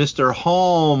death of Mr.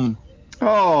 Holm.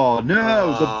 Oh,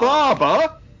 no, the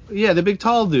barber? Yeah, the big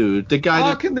tall dude. The guy.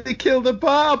 How can they kill the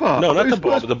barber? No, not the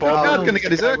barber. The barber. Going to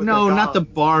get his No, not the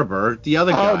barber. The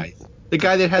other guy. The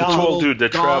guy that had the tall dude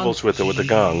that travels with it with the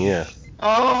gong, yeah.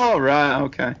 Oh, right,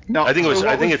 okay. No, I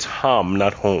think it's Hom,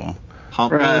 not Home.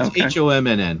 Hom, right, it's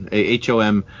Homnn.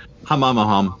 H-O-M,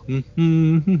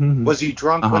 Hum. Was he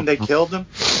drunk when they killed him?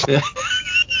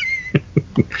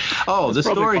 Oh, the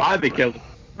story. Why they killed him.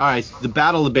 All right, The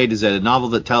Battle of Beta Z, a novel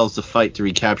that tells the fight to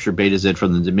recapture Beta Z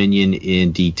from the Dominion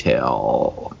in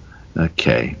detail.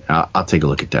 Okay, I'll take a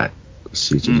look at that.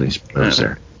 See if there's any spoilers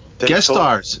there. Guest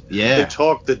stars, yeah. They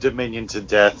talked the Dominion to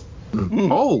death.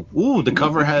 The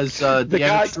cover has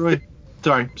Deanna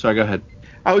Troi. Sorry, go ahead.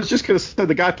 I was just going to say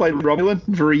the guy played Romulan,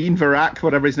 Varak,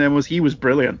 whatever his name was. He was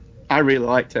brilliant. I really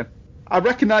liked him. I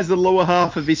recognised the lower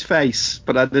half of his face,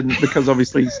 but I didn't because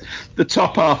obviously the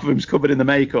top half of him's covered in the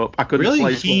makeup. I couldn't place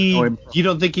where I know him. You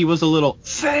don't think he was a little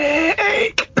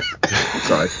fake?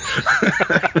 Sorry.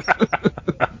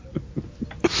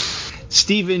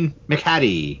 Stephen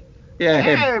McHattie. Yeah,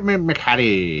 him.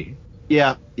 McHattie.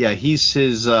 Yeah.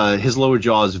 His lower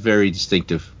jaw is very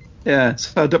distinctive. Yeah,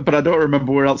 but I don't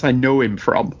remember where else I know him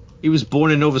from. He was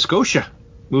born in Nova Scotia.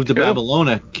 Moved to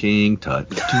Babylona. King Tut.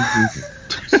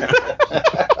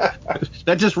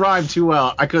 That just rhymed too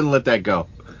well. I couldn't let that go.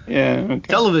 Yeah. Okay.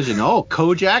 Television.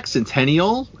 Kojak,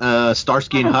 Centennial,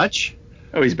 Starsky and Hutch.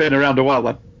 Oh, he's been around a while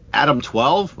then. Adam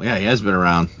 12. Yeah, he has been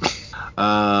around.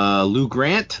 Lou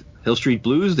Grant, Hill Street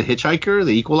Blues, The Hitchhiker,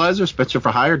 The Equalizer, Spencer for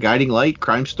Hire, Guiding Light,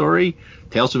 Crime Story,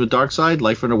 Tales from the Dark Side,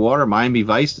 Life Underwater, Miami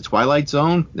Vice, The Twilight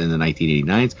Zone in the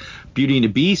 1989s, Beauty and the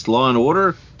Beast, Law and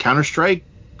Order, Counter-Strike,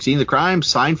 Scene of the Crime,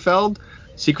 Seinfeld,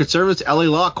 Secret Service, LA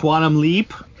Law, Quantum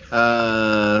Leap,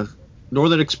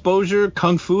 Northern Exposure,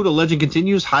 Kung Fu, The Legend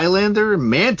Continues, Highlander,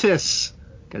 Mantis.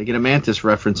 Got to get a Mantis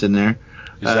reference in there.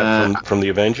 Is that from the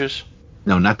Avengers?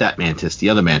 No, not that Mantis. The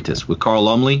other Mantis with Carl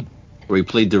Lumley, where he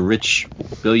played the rich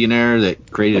billionaire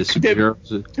that created a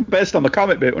superhero. Based on the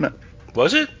comic book, wasn't it?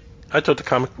 Was it? I thought the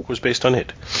comic book was based on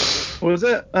it. Was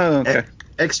it? Oh, okay.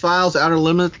 X-Files, Outer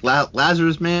Limits,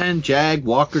 Lazarus Man, Jag,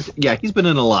 Walker. Yeah, he's been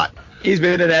in a lot. He's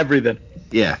been in everything.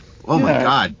 Yeah. Oh, my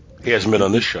God. He hasn't been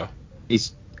on this show.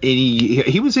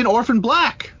 He was in Orphan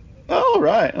Black. Oh,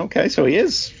 right. Okay, so he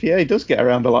is. Yeah, he does get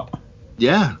around a lot.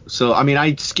 Yeah. So, I mean,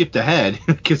 I skipped ahead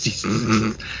because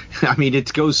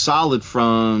it goes solid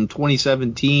from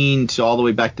 2017 to all the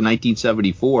way back to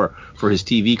 1974 for his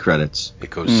TV credits. It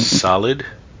goes solid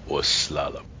or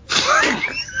slalom.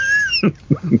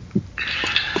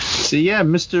 So, yeah,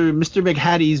 Mr.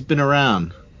 McHattie's been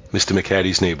around. Mr.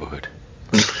 McHattie's Neighborhood.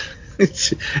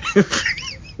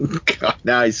 God,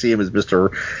 now I see him as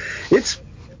Mr. It's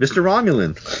Mr.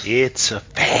 Romulan. It's a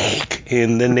fake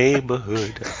in the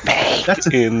neighborhood. A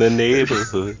fake in the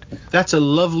neighborhood. That's a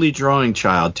lovely drawing,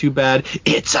 child. Too bad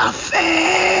it's a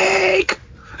fake.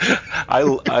 I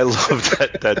love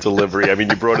that delivery. I mean,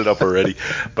 you brought it up already,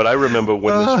 but I remember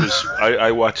when this was.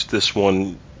 I watched this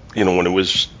one, when it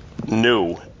was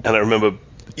new, and I remember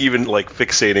even like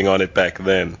fixating on it back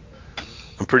then.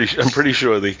 I'm pretty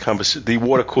sure the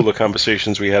water cooler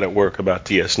conversations we had at work about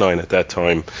DS9 at that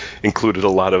time included a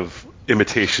lot of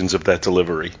imitations of that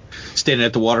delivery. Standing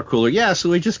at the water cooler, yeah.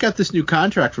 So we just got this new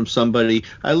contract from somebody.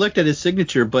 I looked at his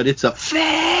signature, but it's a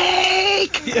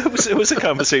fake. Yeah, it was a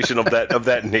conversation of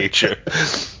that nature.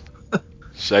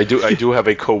 So I do have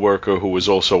a coworker who was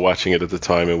also watching it at the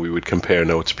time, and we would compare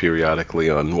notes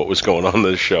periodically on what was going on in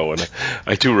the show, and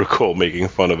I do recall making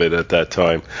fun of it at that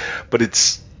time. But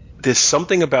there's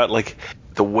something about like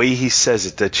the way he says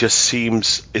it that just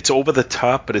seems it's over the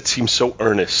top, but it seems so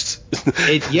earnest.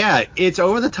 It's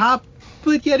over the top,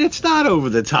 but yet it's not over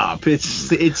the top. It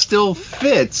still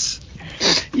fits.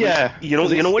 Yeah, you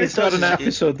know what? It's not an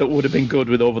episode that would have been good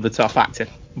with over the top acting.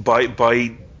 By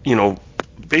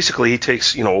basically he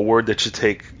takes a word that should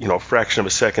take a fraction of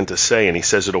a second to say, and he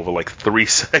says it over like 3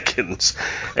 seconds,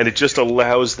 and it just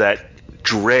allows that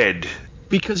dread.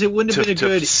 Because it wouldn't have been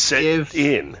good if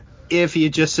he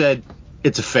had just said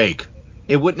it's a fake.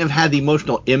 It wouldn't have had the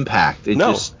emotional impact. He's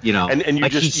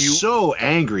so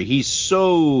angry. He's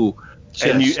so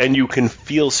and you can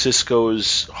feel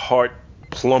Sisko's heart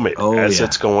plummet as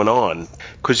it's going on,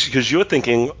 because you're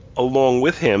thinking along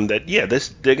with him that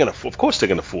of course they're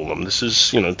gonna fool him. This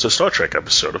is it's a Star Trek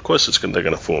episode. Of course they're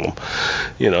gonna fool him.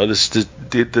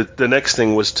 The next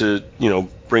thing was to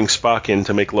bring Spock in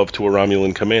to make love to a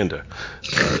Romulan commander.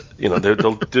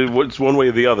 It's one way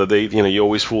or the other. You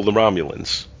always fool the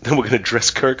Romulans. Then we're gonna dress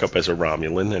Kirk up as a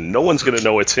Romulan, and no one's gonna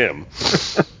know it's him.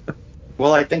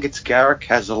 Well, I think it's Garak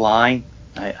has a line.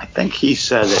 I think he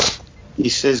said it. He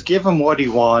says, "Give him what he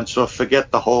wants, or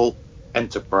forget the whole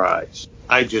Enterprise."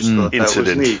 I just thought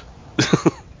incident.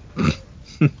 That was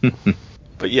neat.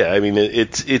 But yeah, I mean,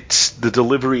 it's the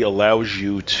delivery allows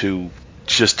you to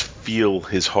just feel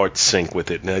his heart sink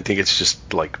with it, and I think it's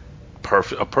just like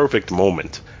a perfect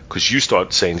moment, because you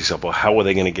start saying to yourself, well, how are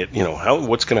they going to get,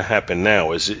 what's going to happen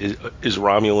now? Is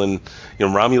Romulan,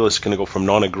 Romulus going to go from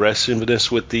non-aggressiveness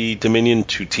with the Dominion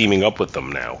to teaming up with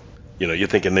them now? You're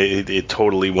thinking it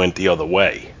totally went the other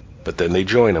way, but then they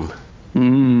join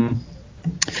them.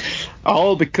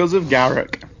 All because of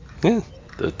Garak. Yeah,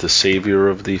 the savior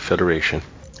of the Federation.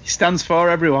 He stands for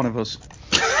every one of us.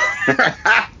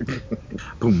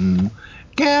 Boom.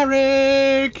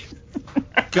 Garak!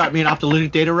 Got me an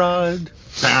optolytic data rod.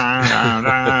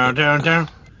 Down.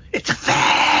 It's a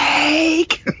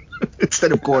fake!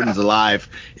 Instead of Gordon's alive,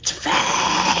 it's a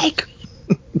fake!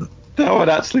 That would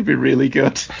actually be really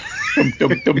good.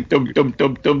 Dum.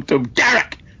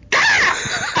 Garak!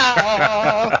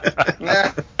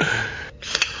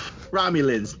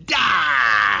 Romulans,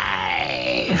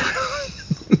 die!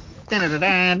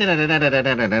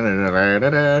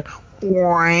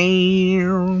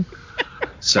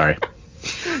 Sorry.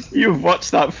 You've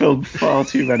watched that film far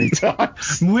too many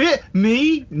times. With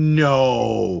me?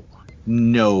 No.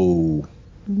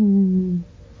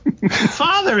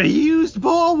 Father, he used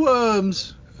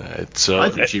ballworms.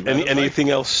 Anything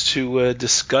else to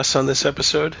discuss on this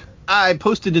episode? I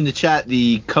posted in the chat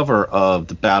the cover of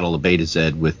the Battle of Beta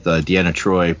Z with Deanna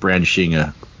Troi brandishing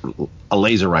a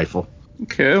laser rifle.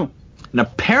 Cool. And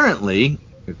apparently,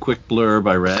 a quick blurb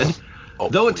I read,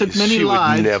 though it took many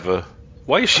lives...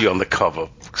 Why is she on the cover?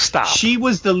 Stop. She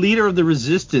was the leader of the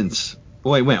Resistance.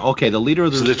 Wait. Okay, the leader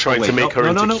of the... So they're trying to make her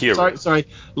into Kira. Sorry.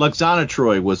 Luxana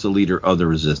Troi was the leader of the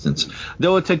Resistance.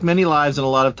 Though it took many lives and a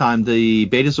lot of time, the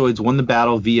Betazoids won the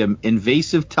battle via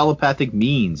invasive telepathic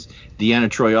means. Deanna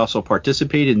Troi also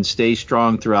participated and stayed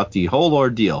strong throughout the whole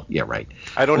ordeal. Yeah, right.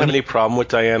 I don't have any problem with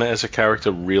Diana as a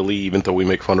character, really, even though we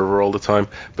make fun of her all the time.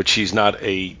 But she's not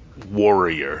a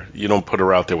warrior. You don't put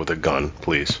her out there with a gun,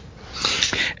 please.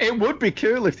 It would be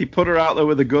cool if they put her out there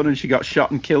with a gun and she got shot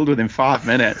and killed within 5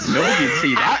 minutes. Nobody'd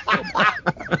see that.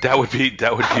 That would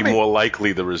be more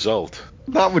likely the result.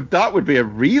 That would be a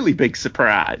really big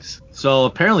surprise. So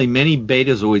apparently many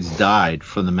Betazoids died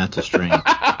from the mental strain.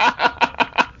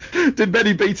 Did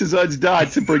many Betazoids die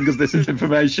to bring us this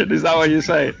information? Is that what you're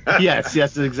saying? Yes,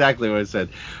 that's exactly what I said.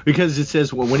 Because it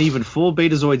says, when even full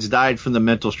Betazoids died from the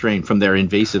mental strain from their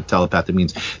invasive telepathic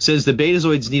means, says the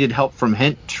Betazoids needed help from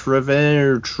Hent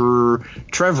Trevren,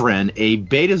 a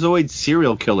Betazoid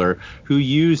serial killer who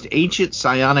used ancient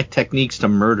psionic techniques to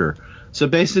murder. So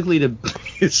basically the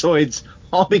Betazoids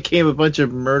all became a bunch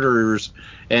of murderers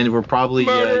and were probably...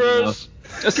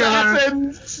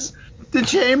 Assassins! The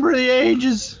Chamber of the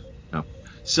Ages. No.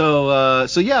 So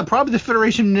yeah, probably the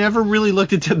Federation never really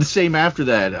looked at them the same after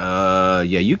that.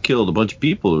 Yeah, you killed a bunch of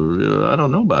people. I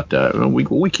don't know about that.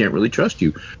 We can't really trust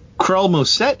you. Krell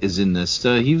Moset is in this.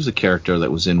 He was a character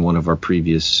that was in one of our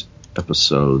previous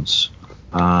episodes.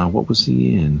 What was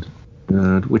he in?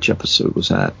 Which episode was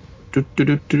that?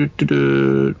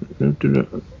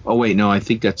 Oh wait, no, I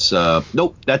think that's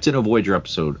nope, that's in a Voyager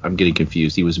episode. I'm getting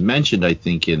confused. He was mentioned, I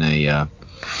think, in a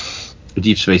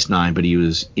Deep Space Nine, but he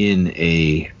was in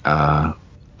a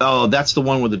that's the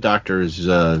one where the Doctor is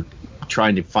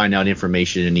trying to find out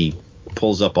information, and he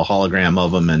pulls up a hologram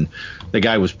of him, and the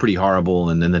guy was pretty horrible,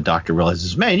 and then the Doctor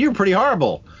realizes, man, you're pretty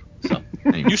horrible. So,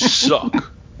 anyway. You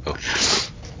suck. Oh.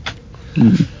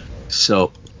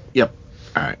 So, yep.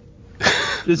 All right.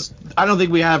 I don't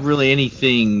think we have really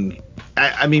anything.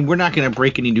 I mean, we're not going to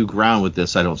break any new ground with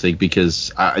this, I don't think,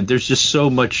 because there's just so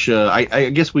much. I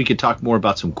guess we could talk more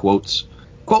about some quotes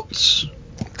quotes.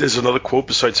 There's another quote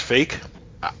besides fake?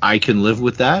 I can live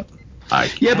with that.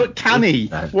 Yeah, but can he?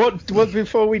 What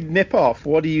before we nip off,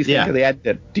 what do you think of the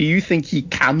ending? Do you think he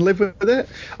can live with it,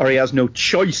 or he has no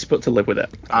choice but to live with it?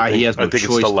 He has no it's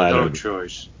choice. the latter. No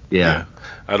choice. Yeah.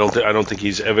 I don't think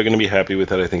he's ever going to be happy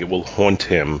with it. I think it will haunt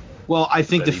him. Well, I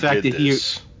think the fact that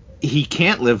he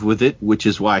can't live with it, which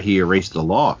is why he erased the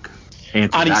log.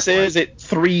 And he says it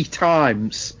 3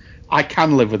 times. I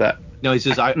can live with it. No, he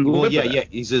says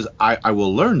He says I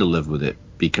will learn to live with it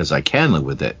because I can live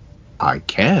with it. I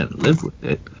can live with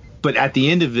it. But at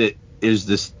the end of it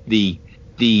is the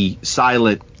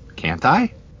silent "can't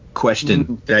I?"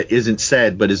 question that isn't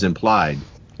said but is implied.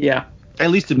 Yeah.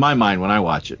 At least in my mind when I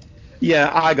watch it.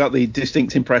 Yeah, I got the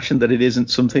distinct impression that it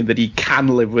isn't something that he can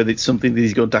live with. It's something that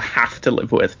he's going to have to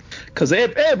live with. Because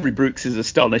Avery Brooks is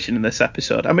astonishing in this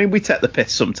episode. I mean, we take the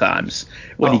piss sometimes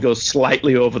when he goes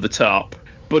slightly over the top.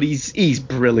 But he's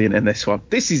brilliant in this one.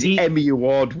 This is Emmy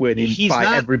Award winning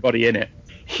by everybody in it.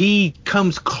 He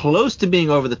comes close to being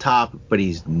over the top, but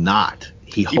he's not.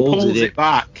 He holds it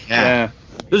back. Yeah.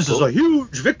 This is a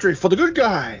huge victory for the good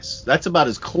guys. That's about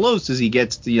as close as he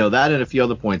gets to, that and a few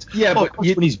other points. Yeah, but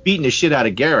when he's beating the shit out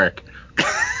of Garrick.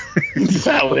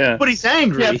 Well, yeah. But he's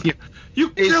angry. Yeah. You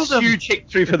killed him. Huge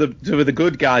victory for the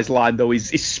good guys line, though,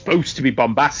 is supposed to be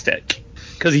bombastic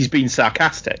because he's being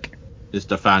sarcastic.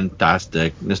 Mr.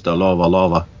 Fantastic, Mr.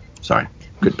 Lova. Sorry,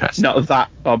 good pass. Not that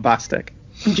bombastic.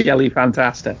 Jelly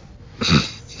fantastic.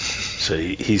 So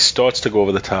he starts to go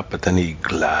over the top, but then he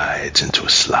glides into a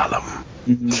slalom.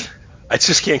 Mm-hmm. I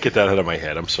just can't get that out of my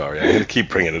head. I'm sorry. I'm going to keep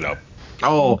bringing it up.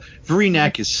 Oh,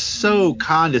 Vreenak is so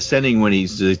condescending when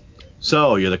he's...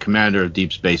 so, you're the commander of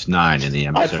Deep Space Nine in the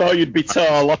episode. I thought you'd be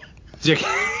taller.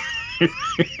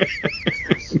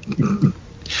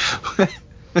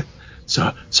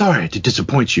 So, sorry to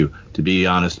disappoint you. To be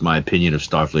honest, my opinion of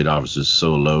Starfleet officers is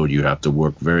so low, you have to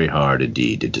work very hard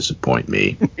indeed to disappoint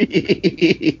me.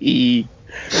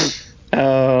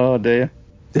 Oh, dear.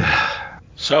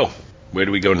 So, where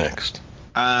do we go next?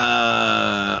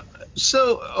 All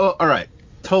right.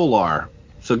 Tolar.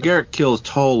 So Garrick kills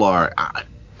Tolar.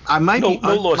 I might be...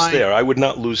 No loss there. I would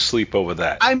not lose sleep over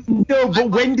that. But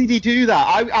when did he do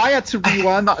that? I had to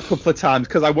rewind that a couple of times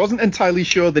because I wasn't entirely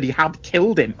sure that he had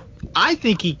killed him. I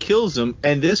think he kills him,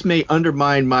 and this may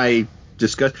undermine my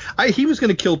discussion. He was going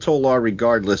to kill Tolar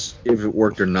regardless if it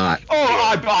worked or not. Oh,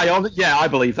 I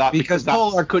believe that. Because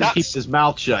Tolar couldn't keep his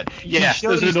mouth shut. Yeah,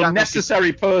 there's an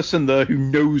unnecessary person there who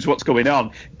knows what's going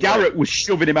on. Garrett was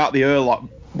shoving him out the airlock,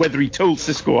 whether he told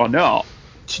Sisko or not.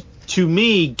 To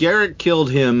me, Garrett killed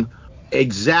him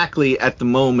exactly at the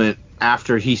moment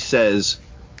after he says,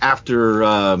 after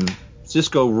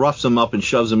Sisko roughs him up and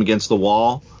shoves him against the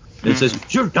wall. And says,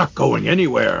 "You're not going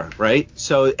anywhere," right?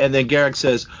 So, and then Garrick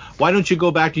says, "Why don't you go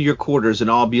back to your quarters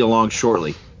and I'll be along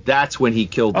shortly?" That's when he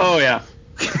killed him. Oh, yeah.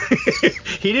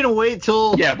 He didn't wait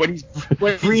till when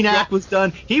Vreenak was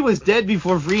done. He was dead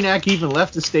before Vreenak even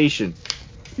left the station.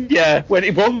 Yeah,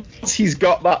 once he's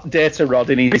got that data rod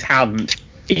in his hand,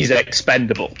 he's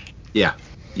expendable. Yeah.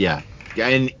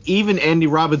 And even Andy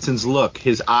Robinson's look,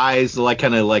 his eyes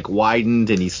kind of widened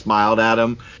and he smiled at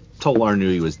him. Tolar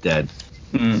knew he was dead.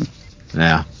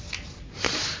 Yeah.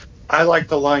 I like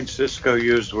the line Sisko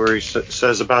used where he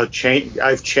says about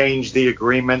I've changed the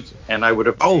agreement and I would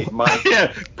have paid money.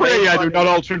 Yeah, pray I do not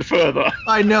alter it further.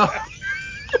 I know.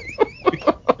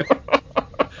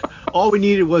 All we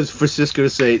needed was for Sisko to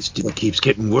say it still keeps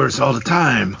getting worse all the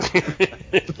time.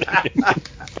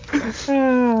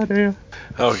 Oh dear.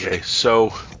 Okay,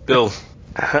 so Bill,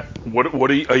 what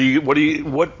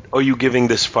are you giving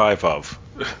this 5 of?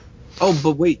 Oh,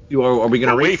 but wait, are we going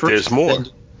to rate first? There's more. Then,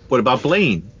 what about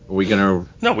Blaine? Are we going to...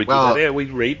 No, we do that. Yeah, we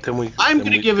rate, then we... I'm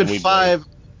going to give it 5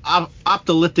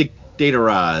 optolytic data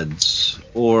rods,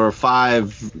 or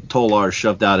 5 Tolar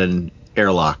shoved out in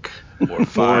airlock. Or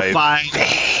 5...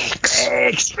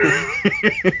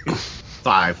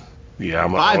 5. Yeah,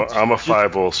 I'm a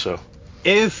 5 also.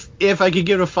 If I could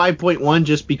give it a 5.1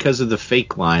 just because of the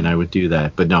fake line, I would do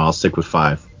that. But no, I'll stick with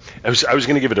 5. I was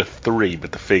going to give it a 3,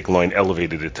 but the fake line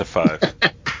elevated it to 5.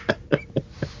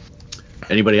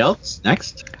 Anybody else?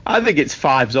 Next? I think it's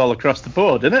 5s all across the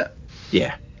board, isn't it?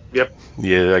 Yeah. Yep.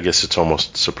 Yeah, I guess it's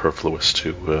almost superfluous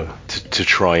to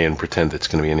try and pretend it's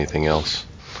going to be anything else.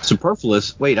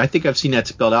 Superfluous? Wait, I think I've seen that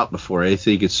spelled out before. I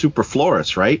think it's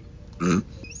superfluous, right?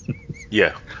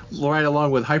 Yeah. Right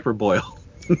along with hyperboil.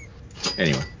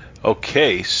 Anyway.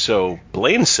 Okay, so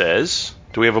Blaine says...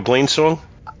 Do we have a Blaine song?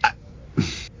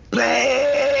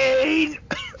 Blaine!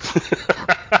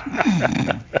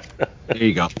 There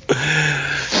you go.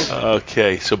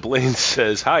 Okay, so Blaine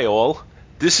says, "Hi all,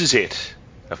 this is it.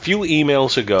 A few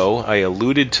emails ago, I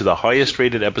alluded to the highest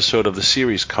rated episode of the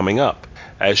series coming up,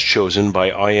 as chosen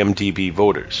by IMDb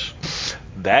voters.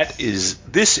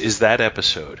 This is that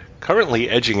episode, currently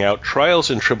edging out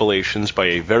Trials and Tribulations by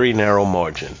a very narrow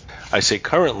margin. I say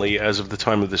currently as of the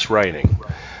time of this writing.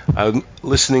 I'm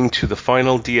listening to the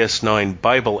final DS9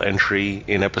 Bible entry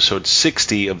in episode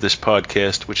 60 of this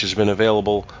podcast, which has been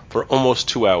available for almost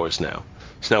 2 hours now.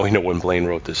 So now we know when Blaine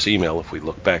wrote this email if we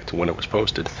look back to when it was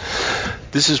posted.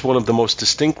 This is one of the most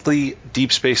distinctly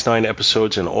Deep Space Nine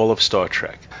episodes in all of Star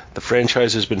Trek. The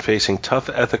franchise has been facing tough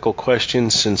ethical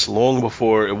questions since long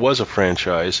before it was a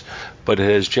franchise, but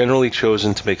it has generally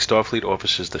chosen to make Starfleet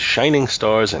officers the shining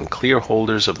stars and clear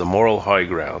holders of the moral high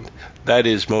ground. That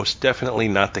is most definitely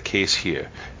not the case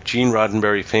here. Gene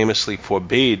Roddenberry famously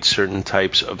forbade certain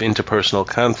types of interpersonal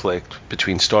conflict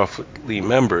between Starfleet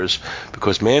members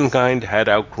because mankind had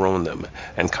outgrown them,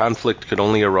 and conflict could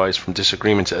only arise from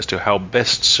disagreements as to how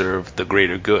best serve the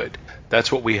greater good.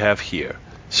 That's what we have here.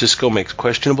 Sisko makes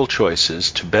questionable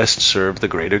choices to best serve the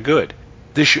greater good.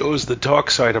 This shows the dark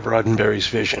side of Roddenberry's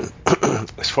vision,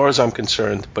 as far as I'm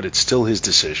concerned, but it's still his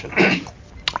decision.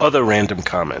 Other random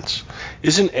comments.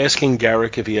 Isn't asking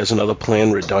Garak if he has another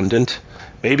plan redundant?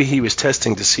 Maybe he was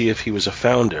testing to see if he was a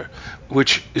founder,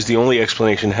 which is the only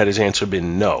explanation had his answer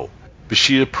been no.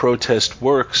 Bashir protest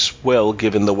works well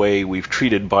given the way we've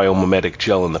treated biomimetic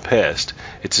gel in the past.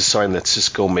 It's a sign that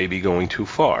Sisko may be going too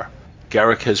far.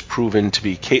 Garak has proven to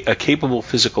be a capable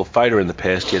physical fighter in the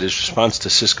past, yet his response to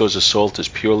Sisko's assault is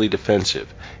purely defensive.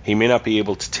 He may not be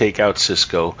able to take out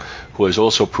Sisko, who has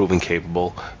also proven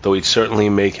capable, though he'd certainly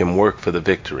make him work for the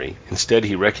victory. Instead,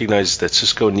 he recognizes that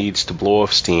Sisko needs to blow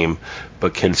off steam,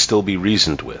 but can still be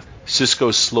reasoned with.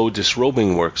 Sisko's slow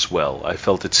disrobing works well. I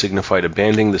felt it signified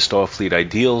abandoning the Starfleet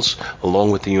ideals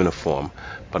along with the uniform,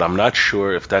 but I'm not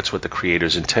sure if that's what the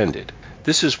creators intended.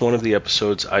 This is one of the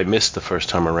episodes I missed the first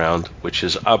time around, which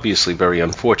is obviously very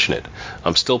unfortunate.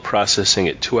 I'm still processing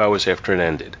it 2 hours after it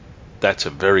ended. That's a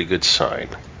very good sign.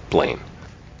 Blaine.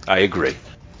 I agree.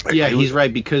 Yeah, he's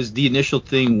right, because the initial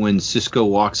thing when Sisko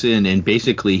walks in and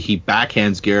basically he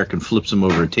backhands Garak and flips him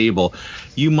over a table,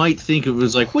 you might think it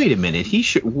was like, wait a minute,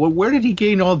 where did he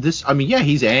gain all this? I mean, yeah,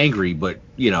 he's angry, but,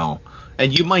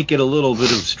 and you might get a little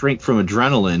bit of strength from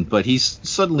adrenaline, but he's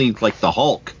suddenly like the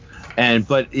Hulk.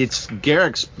 But it's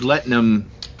Garak's letting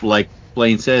him, like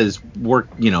Blaine says, work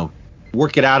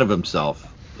it out of himself.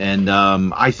 And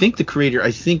I think the creator,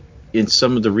 in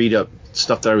some of the read-up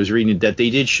stuff that I was reading, that they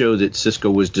did show that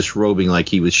Sisko was disrobing, like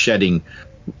he was shedding,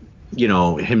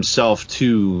 himself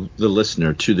to the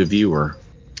listener, to the viewer.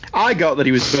 I got that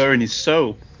he was bearing his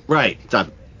soul. Right.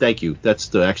 Thank you.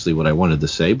 That's actually what I wanted to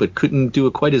say, but couldn't do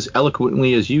it quite as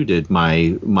eloquently as you did,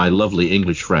 my lovely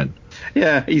English friend.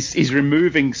 Yeah, he's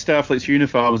removing Starfleet's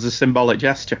uniform as a symbolic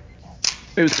gesture.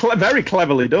 It was very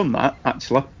cleverly done, that,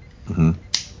 actually. Mm-hmm.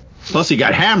 Plus, he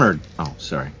got hammered. Oh,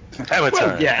 sorry. Hammer time.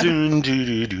 Well, yeah.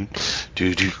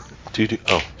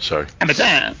 Oh, sorry. Hammer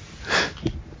time.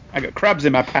 I got crabs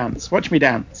in my pants. Watch me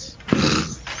dance.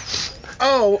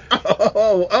 Oh.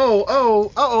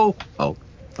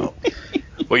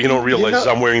 Well, you don't realize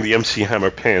I'm wearing the MC Hammer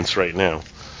pants right now.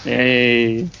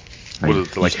 Hey. What are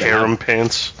they, like harem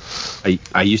pants?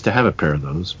 I used to have a pair of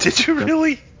those. Did you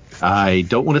really? I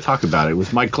don't want to talk about it. It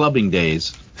was my clubbing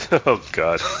days. Oh,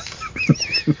 God.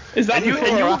 Is that you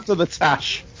after the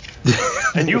tash?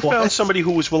 And you found somebody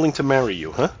who was willing to marry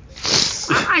you, huh?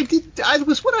 I did.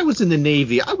 When I was in the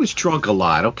Navy. I was drunk a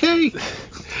lot. Okay.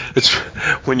 It's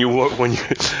when you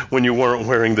weren't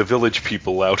wearing the Village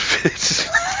People outfits.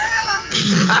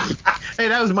 Hey,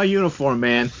 that was my uniform,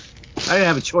 man. I didn't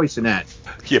have a choice in that.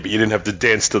 Yeah, but you didn't have to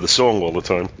dance to the song all the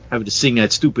time. Having to sing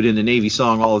that stupid in the Navy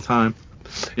song all the time.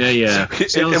 Yeah.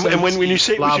 And when you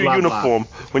say it was your uniform,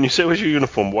 when you say it was your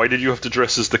uniform, why did you have to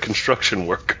dress as the construction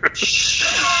worker?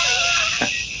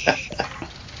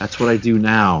 That's what I do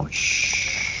now.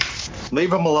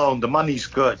 Leave him alone. The money's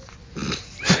good.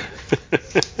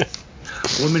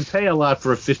 Women pay a lot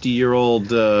for a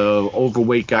 50-year-old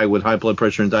overweight guy with high blood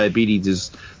pressure and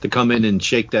diabetes to come in and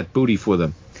shake that booty for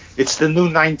them. It's the new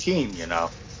 19,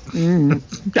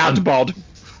 That's bod.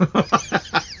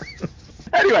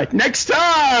 Anyway, next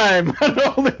time, an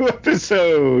all-new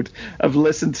episode of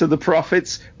Listen to the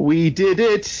Prophets. We did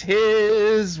it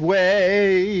his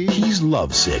way. He's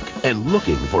lovesick and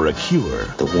looking for a cure.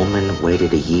 The woman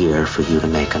waited a year for you to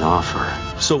make an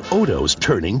offer. So Odo's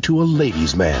turning to a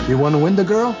ladies' man. You want to win the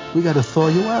girl? We got to thaw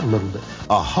you out a little bit.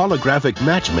 A holographic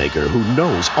matchmaker who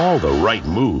knows all the right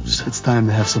moves. It's time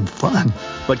to have some fun.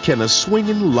 But can a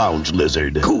swinging lounge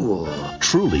lizard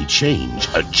truly change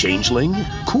a changeling?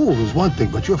 Cool is one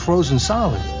thing, but you're frozen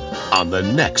solid. on the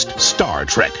next Star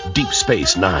Trek Deep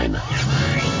Space Nine.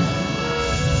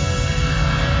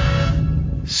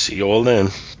 See you all then.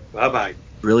 Bye-bye.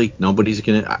 Really? Nobody's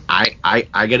gonna... I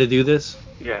gotta do this?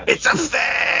 Yeah. It's a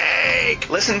fake!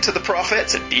 Listen to The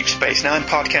Prophets, a Deep Space Nine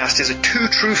podcast, is a Two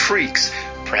True Freaks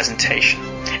presentation.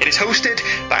 It is hosted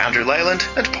by Andrew Leyland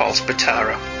and Paul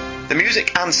Spataro. The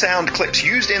music and sound clips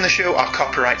used in the show are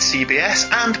copyright CBS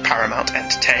and Paramount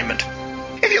Entertainment.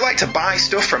 If you like to buy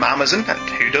stuff from Amazon, and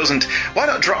who doesn't, why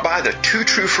not drop by the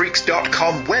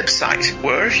twotruefreaks.com website,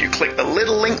 where if you click the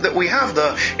little link that we have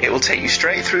there, it will take you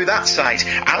straight through that site,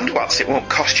 and whilst it won't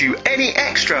cost you any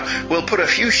extra, we'll put a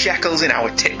few shekels in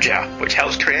our tip jar, which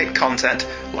helps create content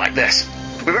like this.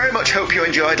 We very much hope you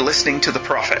enjoyed listening to The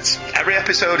Prophets. Every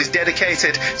episode is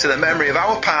dedicated to the memory of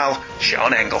our pal,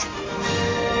 Sean Engel.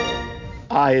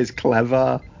 I is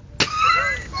clever.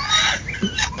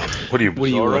 What are you,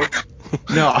 Bizarro?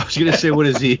 No, I was gonna say, what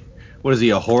is he? What is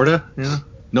he? A Horta? Yeah.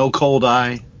 No cold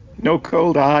eye. No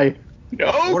cold eye. No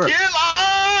Horta. kill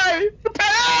eye.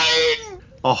 Pain.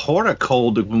 A Horta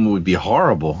cold would be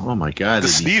horrible. Oh my God. The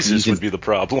sneezes would be the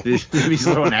problem. They'd be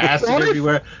throwing acid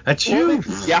everywhere. At you.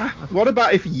 What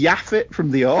about if Yaffet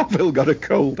from the Orville got a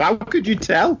cold? How could you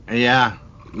tell? Yeah,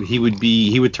 he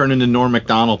would turn into Norm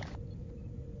Macdonald.